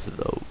got enough of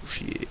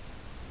those yet.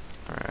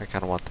 Alright, I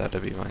kind of want that to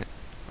be my...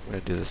 I'm going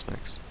to do this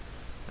next.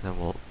 And then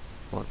we'll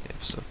end the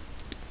episode.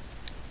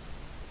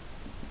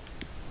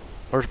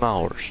 Where's my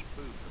horse?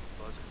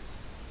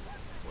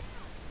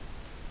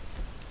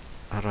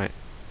 How do I...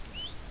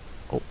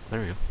 Oh,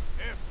 there we go.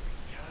 Every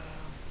time.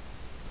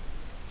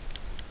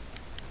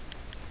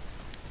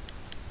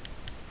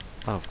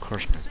 Oh, of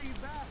course.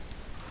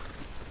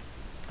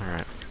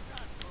 Alright.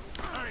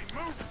 Hey,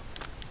 move!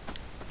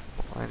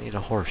 Well, I need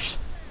a horse.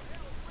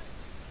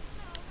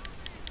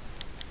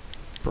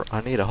 Bro,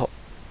 I need a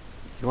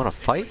You wanna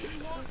fight?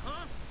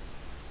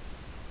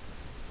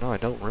 No, I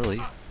don't really.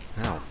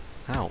 Ow.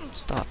 Ow.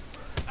 Stop.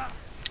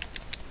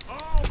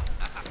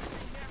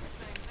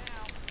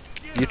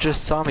 You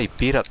just saw me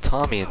beat up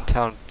Tommy in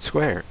town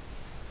square.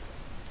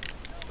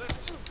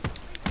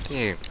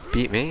 You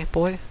beat me,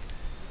 boy?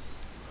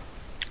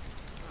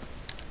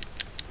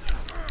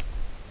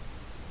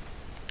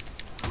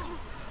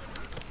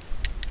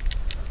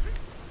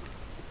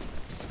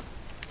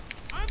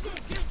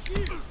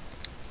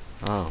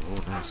 Oh,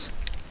 nice.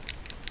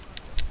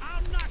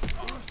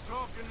 Who's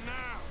talking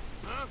now,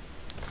 huh?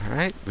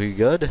 Alright, we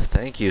good?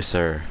 Thank you,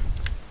 sir.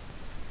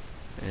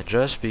 And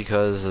just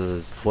because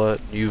of what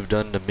you've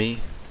done to me,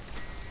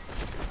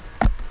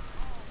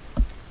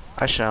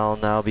 I shall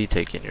now be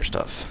taking your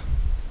stuff.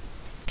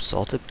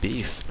 Salted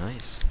beef,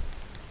 nice.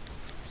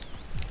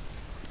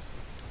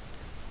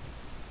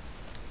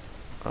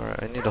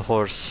 Alright, I need a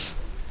horse.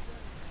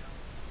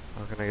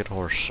 How can I get a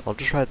horse? I'll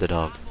just ride the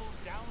dog.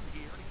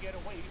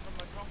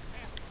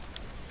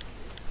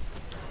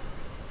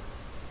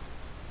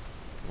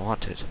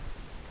 Wanted.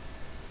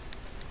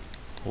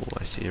 Oh,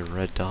 I see a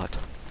red dot.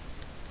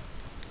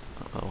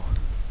 Uh-oh.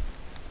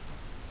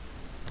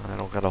 I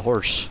don't got a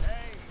horse.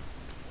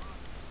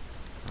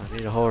 I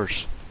need a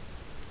horse.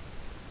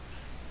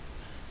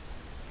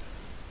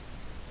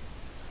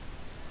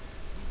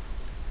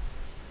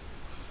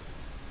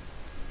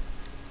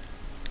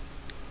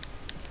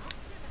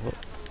 What?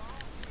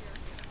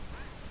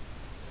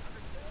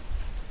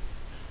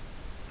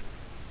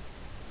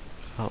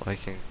 Oh, I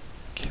can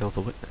kill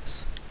the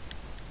witness.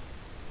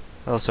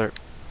 Hello, sir.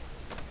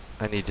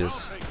 I need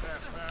this.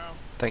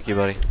 Thank you,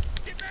 buddy.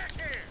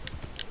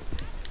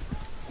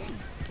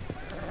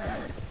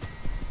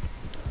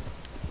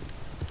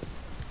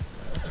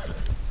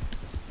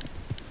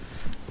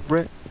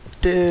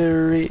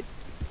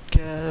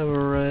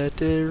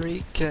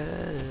 Carrotary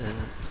Camp.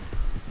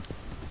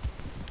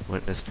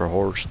 Witness for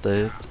horse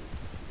theft.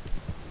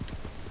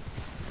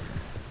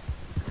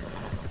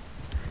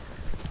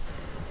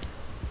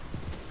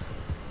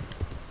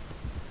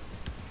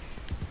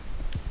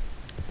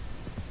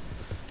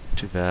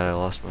 Too bad I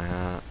lost my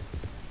hat.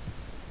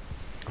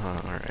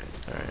 Oh, alright.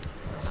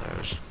 Sorry,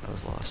 I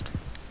was lost.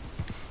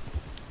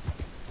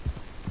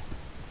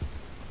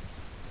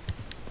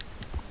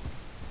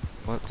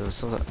 What? There's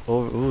some that.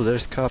 Oh, ooh,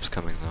 there's cops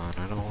coming though, and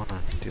I don't want to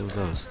deal with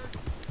those.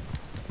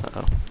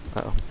 Uh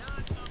oh.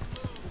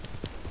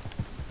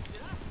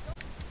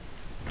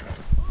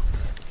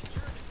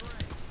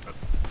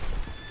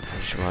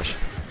 Just watch.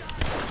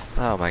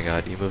 Oh my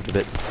god, you moved a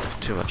bit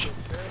too much.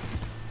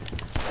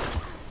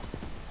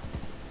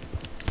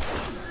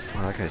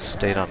 Wow, that guy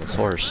stayed on his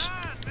horse.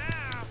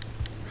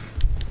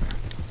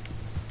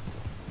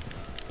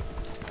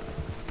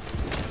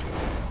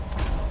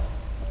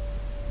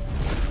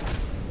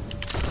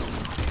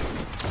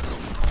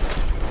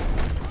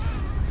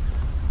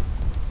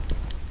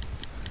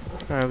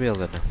 Alright, we'll be all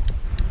good now.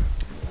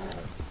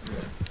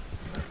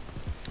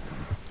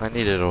 I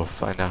needed to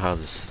find out how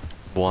this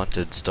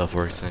wanted stuff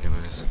works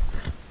anyways.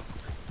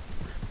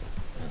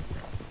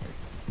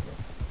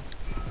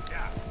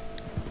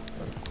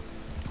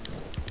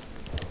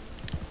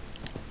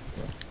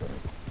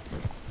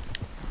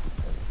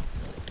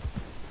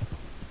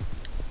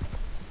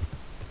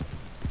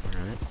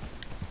 Alright.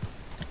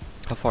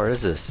 How far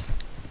is this?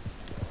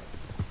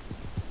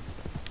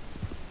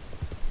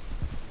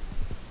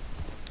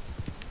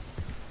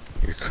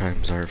 Your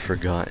crimes aren't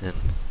forgotten.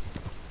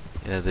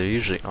 Yeah, they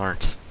usually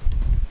aren't.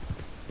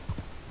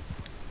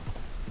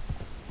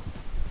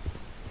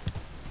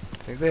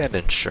 I think they had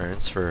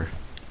insurance for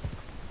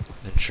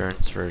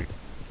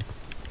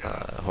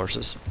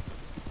horses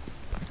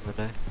back in the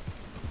day.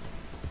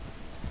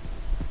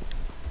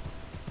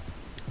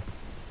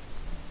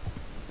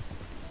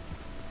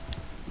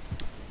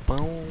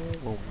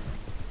 Boom.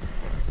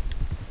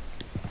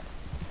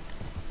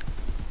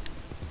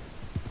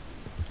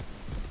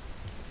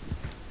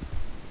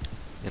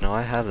 You know,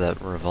 I have that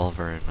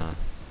revolver in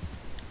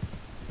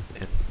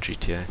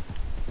GTA.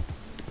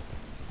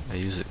 I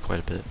use it quite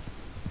a bit.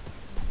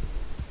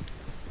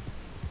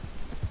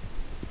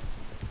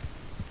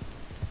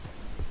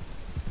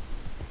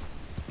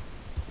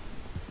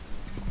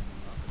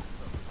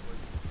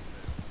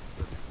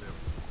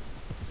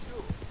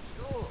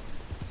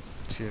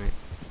 Excuse me.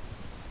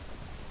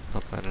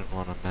 Hope I didn't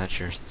want to match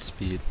your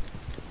speed.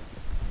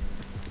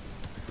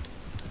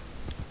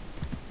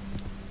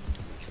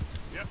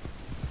 Yep.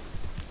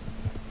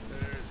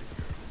 There's a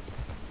girl.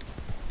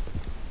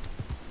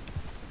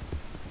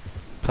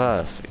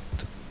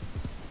 Perfect.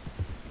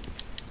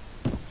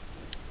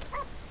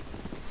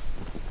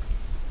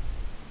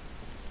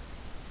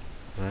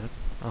 Is that him?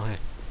 Oh, hey.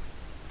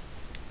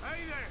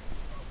 Hey there!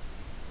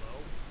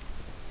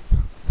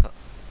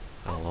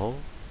 Hello?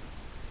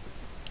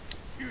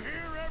 You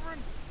here,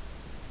 Reverend?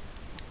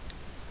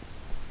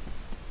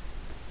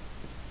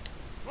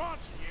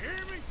 Swanson, you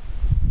hear me?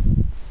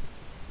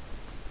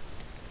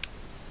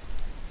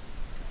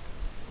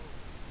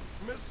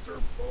 Mr.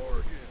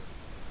 Morgan,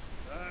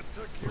 I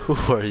took your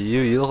Who are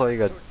you? You look like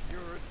a took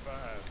your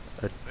advice.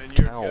 Then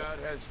your count God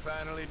has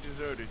finally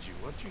deserted you.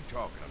 What you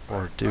talking about?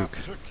 or duke.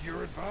 I took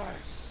your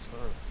advice,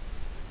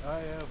 sir. I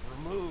have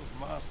removed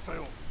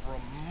myself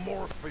from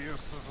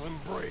Morpheus's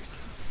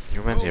embrace.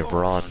 You remind me No of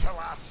more Ron. shall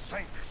I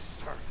sink,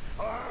 sir.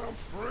 I am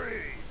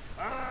free.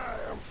 I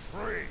am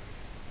free.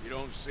 You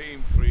don't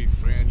seem free,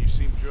 friend. You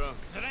seem drunk.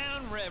 Sit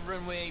down,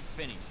 Reverend. We ain't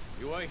finished.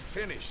 You ain't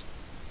finished.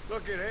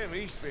 Look at him.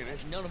 He's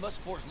finished. None of us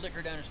forced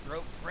liquor down his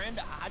throat, friend.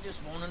 I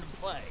just wanted to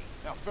play.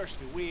 Now,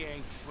 firstly, we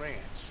ain't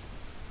friends.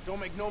 Don't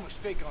make no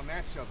mistake on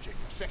that subject.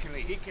 Now,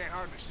 secondly, he can't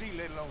hardly see,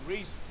 let alone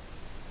reason.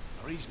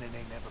 Reasoning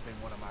ain't never been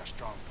one of my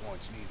strong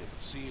points neither,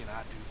 but seeing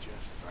I do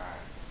just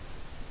fine.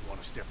 You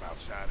want to step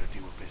outside or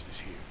deal with business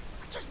here?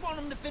 I just want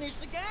him to finish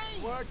the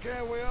game. Why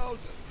can't we all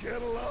just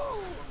get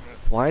along?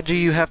 Why do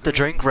you have to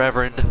drink,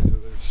 Reverend? To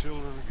the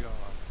children of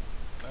God.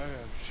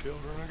 And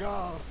children of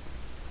God.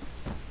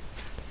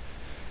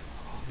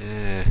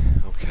 Yeah,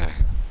 okay.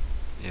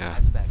 Yeah,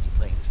 How's about you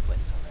playing this place?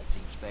 Oh, that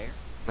seems fair.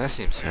 that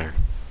seems fair.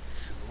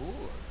 Sure.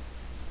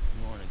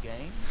 You want a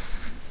game?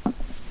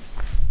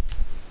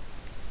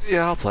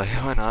 Yeah, I'll play.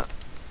 Why not?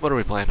 What are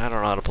we playing? I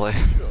don't know how to play.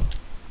 Sure.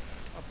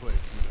 I'll play a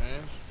few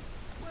hands.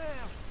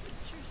 Well, sit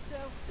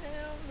yourself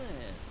down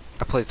then.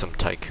 I played some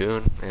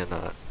Tycoon and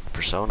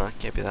Persona.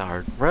 Can't be that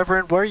hard.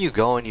 Reverend, where are you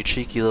going, you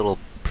cheeky little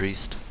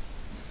priest?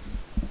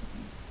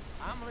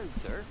 I'm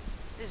Luther.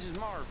 This is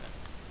Marvin.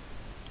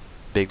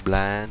 Big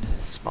blind,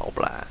 small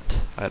blind.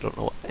 I don't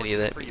know what any of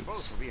that For you both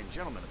means. for being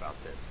gentlemen about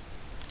this.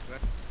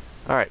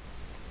 Alright.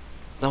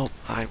 No,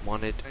 I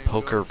wanted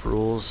poker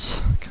rules.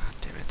 God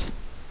damn it.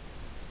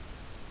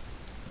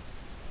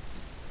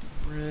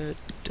 Ready,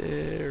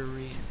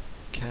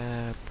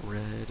 recap,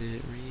 ready,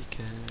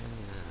 recap.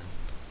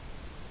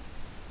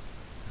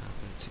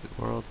 Let's see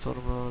the world,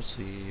 photo mode,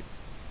 see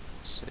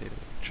saving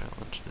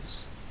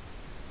challenges.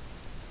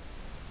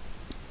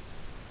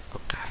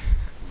 Okay.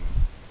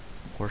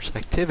 Horse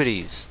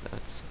activities.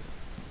 That's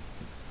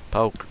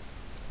poke.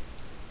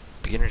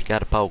 Beginners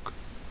gotta poke.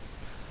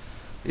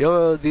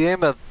 The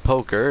aim of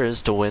poker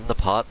is to win the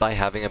pot by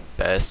having a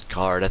best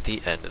card at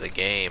the end of the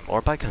game,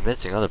 or by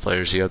convincing other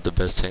players you have the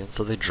best hand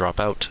so they drop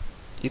out.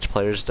 Each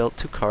player is dealt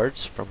 2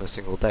 cards from a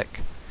single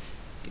deck.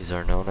 These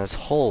are known as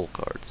hole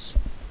cards.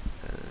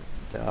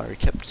 They are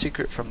kept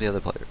secret from the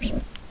other players.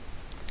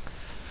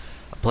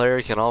 A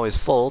player can always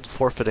fold,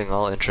 forfeiting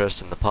all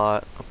interest in the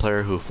pot. A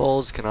player who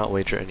folds cannot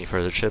wager any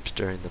further chips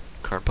during the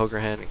current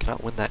poker hand and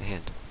cannot win that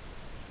hand.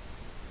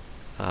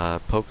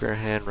 Poker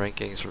hand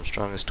rankings from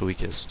strongest to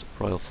weakest.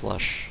 Royal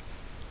flush.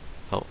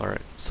 Oh,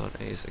 alright. So an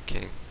ace, a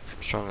king.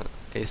 From strong,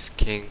 ace,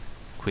 king,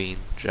 queen,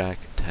 jack,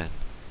 10.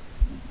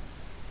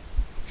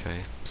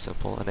 Okay,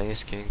 simple. An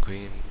ace, king,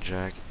 queen,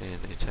 jack, and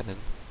a 10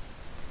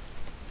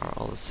 are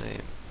all the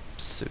same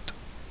suit.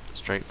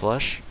 Straight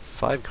flush.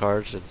 5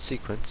 cards in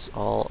sequence,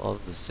 all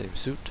of the same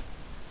suit.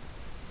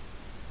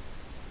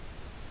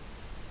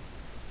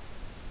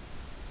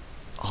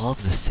 All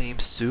of the same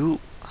suit?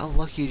 How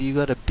lucky do you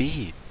gotta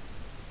be?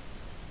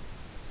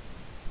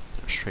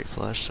 straight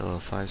flush, so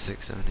 5,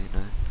 6, 7, 8,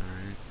 9.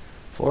 Alright.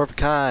 4 of a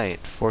kind.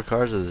 4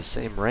 cards of the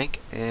same rank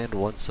and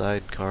 1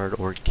 side card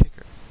or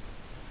kicker.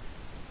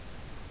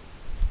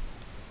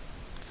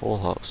 Full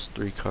house.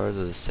 3 cards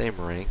of the same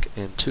rank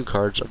and 2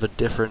 cards of a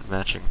different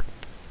matching rank.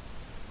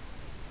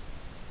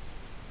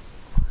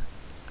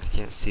 I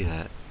can't see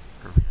that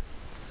from here.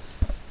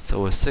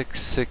 So a 6,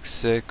 6,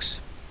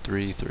 6,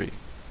 3, 3.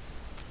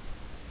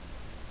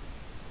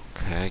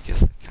 Okay, I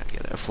guess I kind of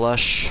get a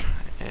flush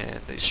and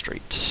a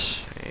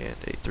straight and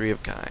a 3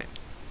 of kind.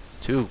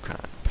 2 of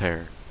kind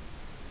pair.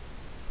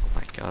 Oh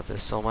my god,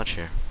 there's so much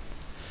here.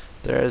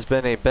 There has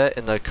been a bet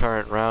in the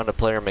current round. A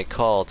player may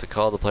call. To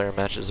call, the player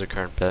matches the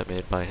current bet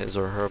made by his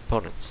or her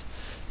opponents.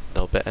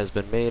 No bet has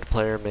been made.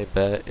 Player may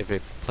bet. If a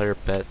player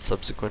bets,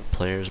 subsequent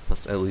players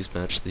must at least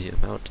match the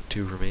amount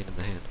to remain in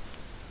the hand.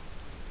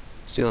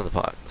 Stealing the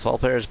pot. If all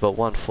players but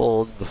one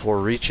fold before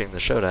reaching the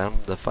showdown,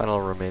 the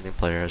final remaining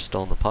player has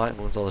stolen the pot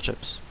and wins all the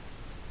chips.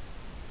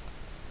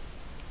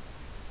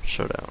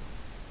 Showdown.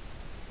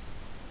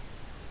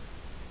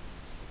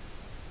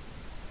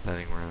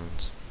 Betting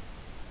rounds.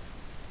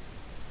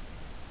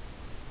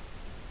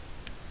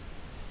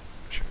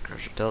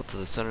 Cards are dealt to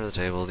the center of the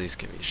table. These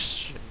can be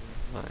shared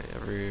by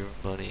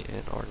everybody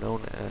and are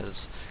known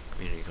as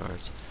community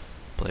cards.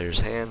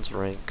 Player's hand's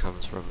rank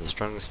comes from the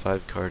strongest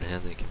 5 card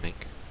hand they can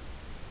make.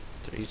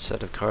 After each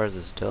set of cards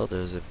is dealt,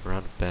 there is a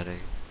round of betting.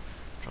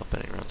 After all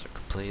betting rounds are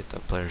complete, the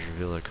players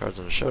reveal their cards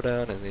in a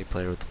showdown, and the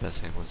player with the best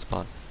hand wins the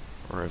pot.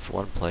 Or if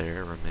one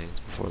player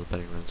remains before the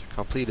betting rounds are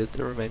completed,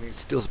 the remaining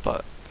steals the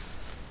pot.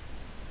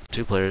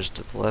 2 players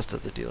to the left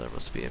of the dealer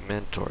must be a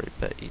mandatory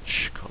bet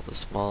each, called the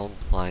small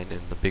blind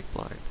and the big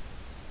blind.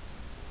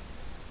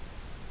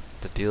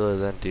 The dealer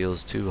then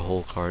deals 2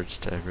 whole cards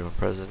to everyone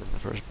present, and the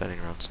first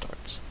betting round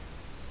starts.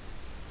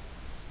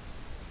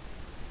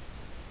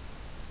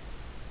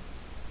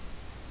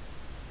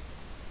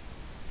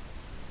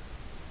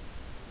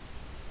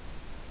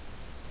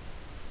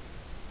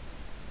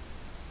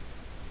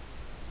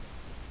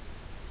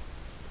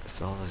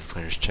 If all the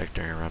players check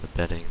during a round of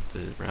betting,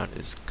 the round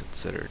is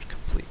considered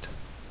complete.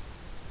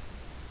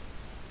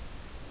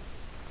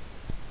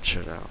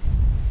 Showdown.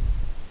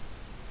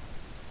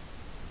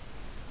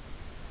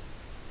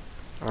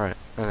 Alright,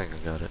 I think I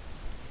got it.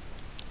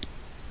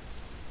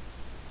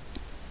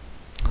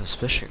 I was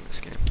fishing this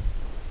game.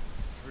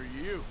 For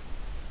you.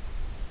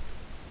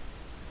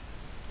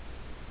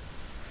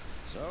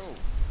 So,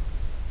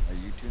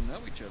 you two know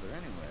each other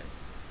anyway.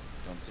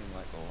 Don't seem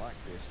like a like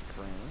best of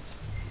friends.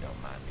 You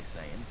don't mind me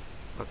saying.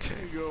 Okay.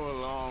 You go a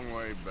long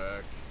way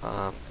back.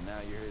 And now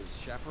you're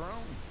his chaperone?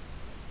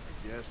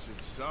 I guess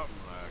it's something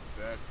like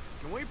that.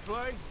 Can we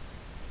play?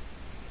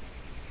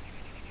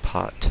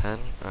 Pot 10?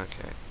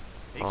 Okay.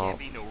 He can't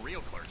be no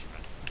real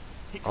clergyman.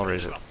 He I'll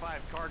raise it. about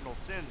 5 cardinal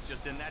sins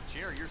just in that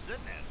chair you're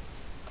sitting in.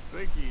 I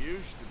think he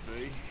used to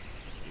be.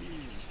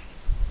 He's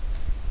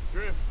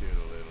drifted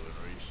a little in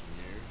recent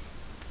years.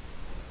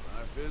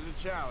 Life is a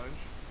challenge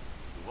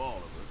to all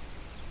of us.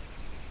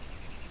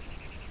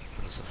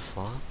 What is a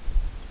flop?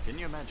 Can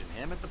you imagine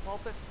him at the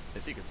pulpit?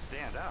 If he could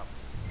stand up.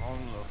 On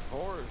the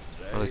fourth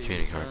day, What are the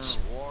community cards?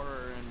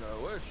 Water into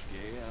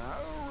whiskey, and I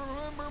don't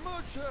remember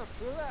much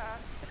after that.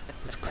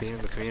 With Queen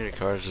and the community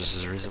cards, this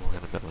is a reasonable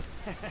hand to bet with.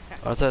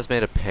 Arthur has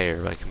made a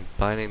pair by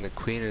combining the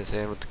Queen in his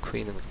hand with the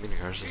Queen and the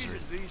community cards. He's a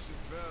decent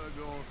fella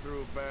going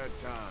through a bad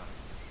time.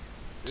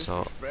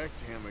 Disrespect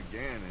him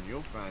again, and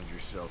you'll find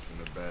yourself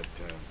in a bad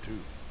time too.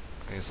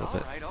 I guess I'll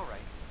bet. All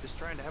right. Just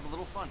trying to have a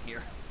little fun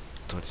here.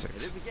 26.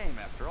 It is a game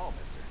after all,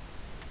 mister.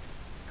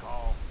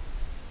 Call.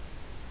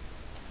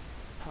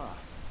 Huh.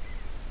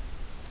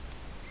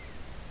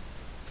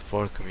 The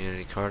 4th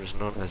community card is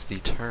known as the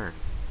turn.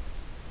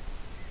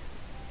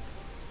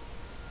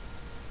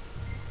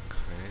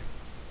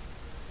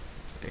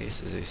 Okay.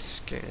 Ace is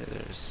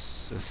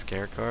a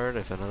scare card.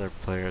 If another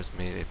player has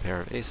made a pair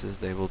of aces,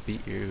 they will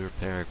beat your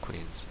pair of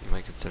queens. You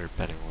might consider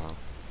betting low.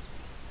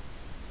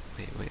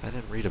 Wait, I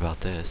didn't read about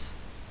this.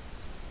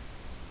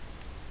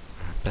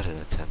 Alright, bet it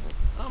at 10 then.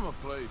 I'ma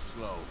play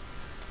slow.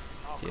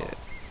 Yeah.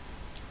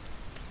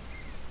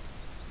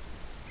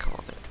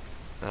 Calling it.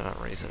 I'm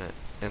not raising it.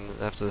 And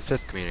after the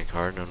 5th community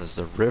card, known as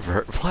the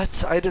river.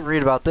 What? I didn't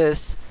read about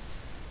this.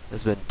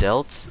 Has been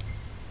dealt.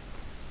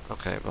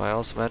 Okay, by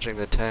also matching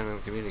the 10 in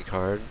the community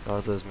card,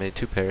 Arthur has made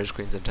 2 pairs,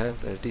 queens and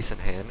 10s, and a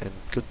decent hand, and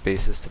good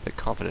basis to bet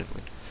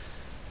confidently.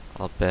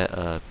 I'll bet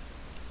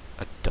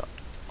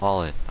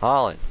all in.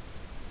 All in.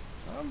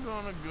 I'm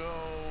gonna go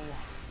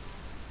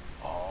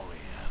all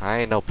in. I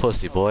ain't no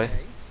pussy, boy.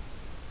 Okay.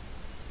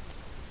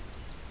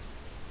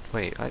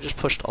 Wait, I just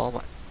pushed all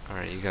my...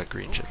 Alright, you got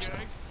green chips now.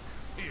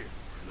 Here,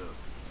 look.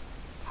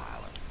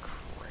 Pile of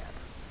crap.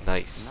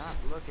 Nice.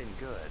 Not looking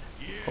good.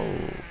 Yes, Oh.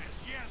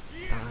 yes,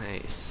 yes.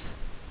 Nice.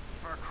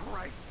 For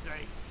Christ's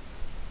sakes.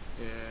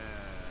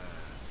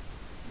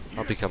 Yeah.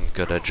 I'll become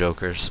good at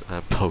jokers,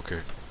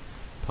 poker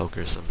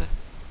someday.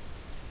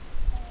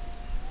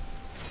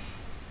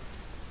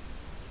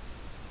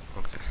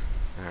 Okay,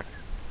 alright.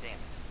 Damn it.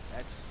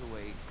 That's the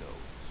way it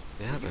goes.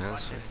 Yeah, man,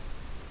 that's right.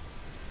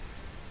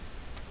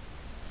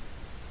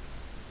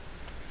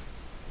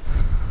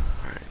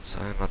 So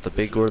I'm not the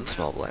big or the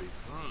small black.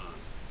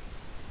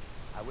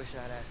 I wish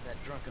I'd asked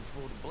that drunken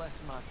fool to bless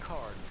my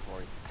card before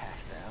he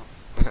passed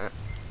out.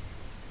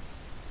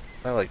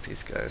 I like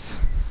these guys.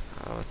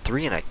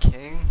 3 and a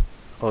king?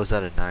 Oh, is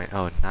that a 9?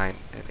 Oh, 9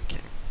 and a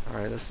king.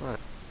 Alright, that's not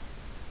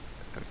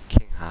a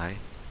king high.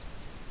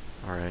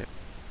 Alright.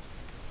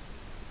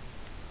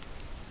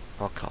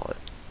 I'll call it.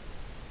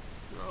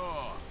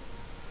 Draw.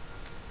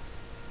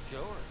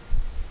 Sure.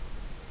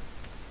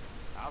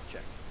 I'll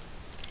check.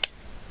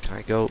 Can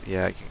I go?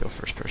 Yeah, I can go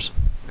first person.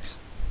 Nice.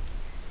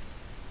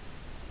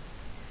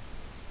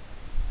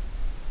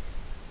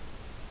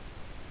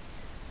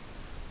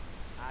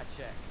 I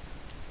check.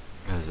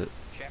 What is it?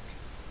 Check.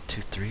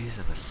 2 3s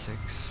and a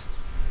 6.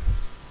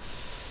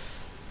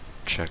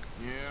 Check.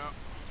 Yeah.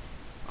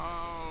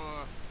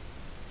 I'll,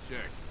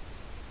 check.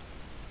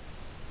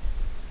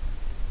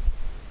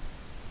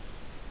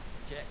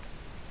 Check.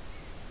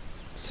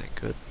 This ain't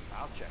good.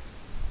 I'll check.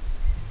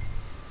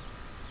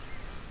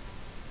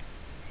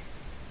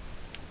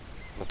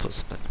 We'll put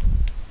something.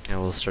 Yeah,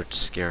 we'll start to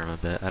scare him a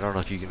bit. I don't know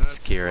if you can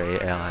scare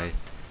a ally.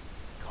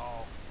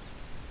 Call.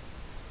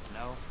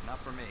 No, not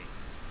for me.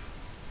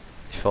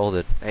 He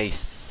folded.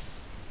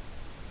 Ace.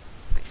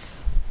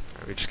 Nice.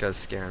 Alright, we just gotta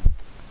scare him.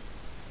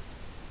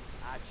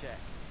 I check.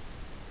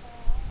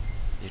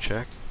 You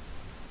check?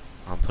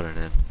 I'm putting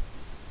in.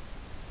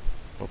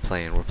 We're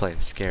playing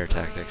scare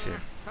tactics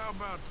here. How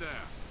about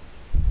that?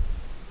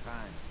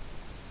 Fine.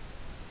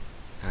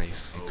 How you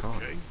calling?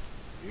 Okay.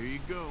 Here you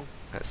go.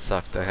 That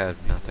sucked. I had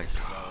nothing.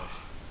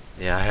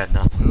 Yeah, I had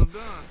nothing. Well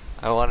done.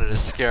 I wanted to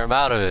scare him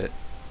out of it.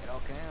 It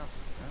all counts.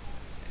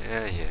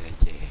 Huh?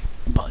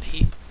 Yeah,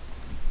 buddy.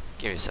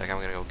 Give me a sec. I'm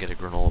gonna go get a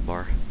granola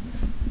bar.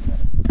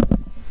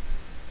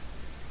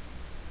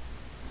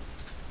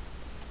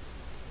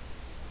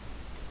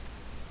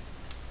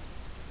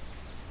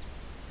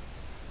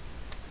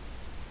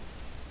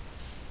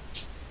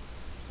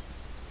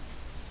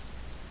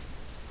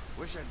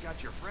 Wish I'd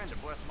got your friend to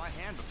bless my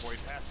hand before he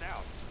passed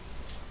out.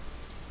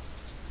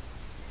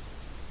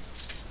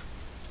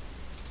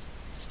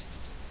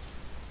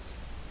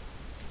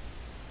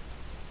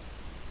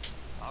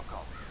 I'll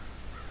call.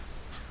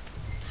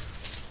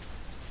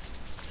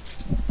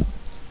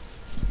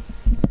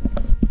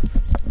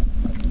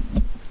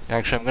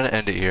 Actually, I'm gonna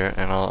end it here,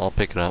 and I'll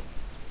pick it up.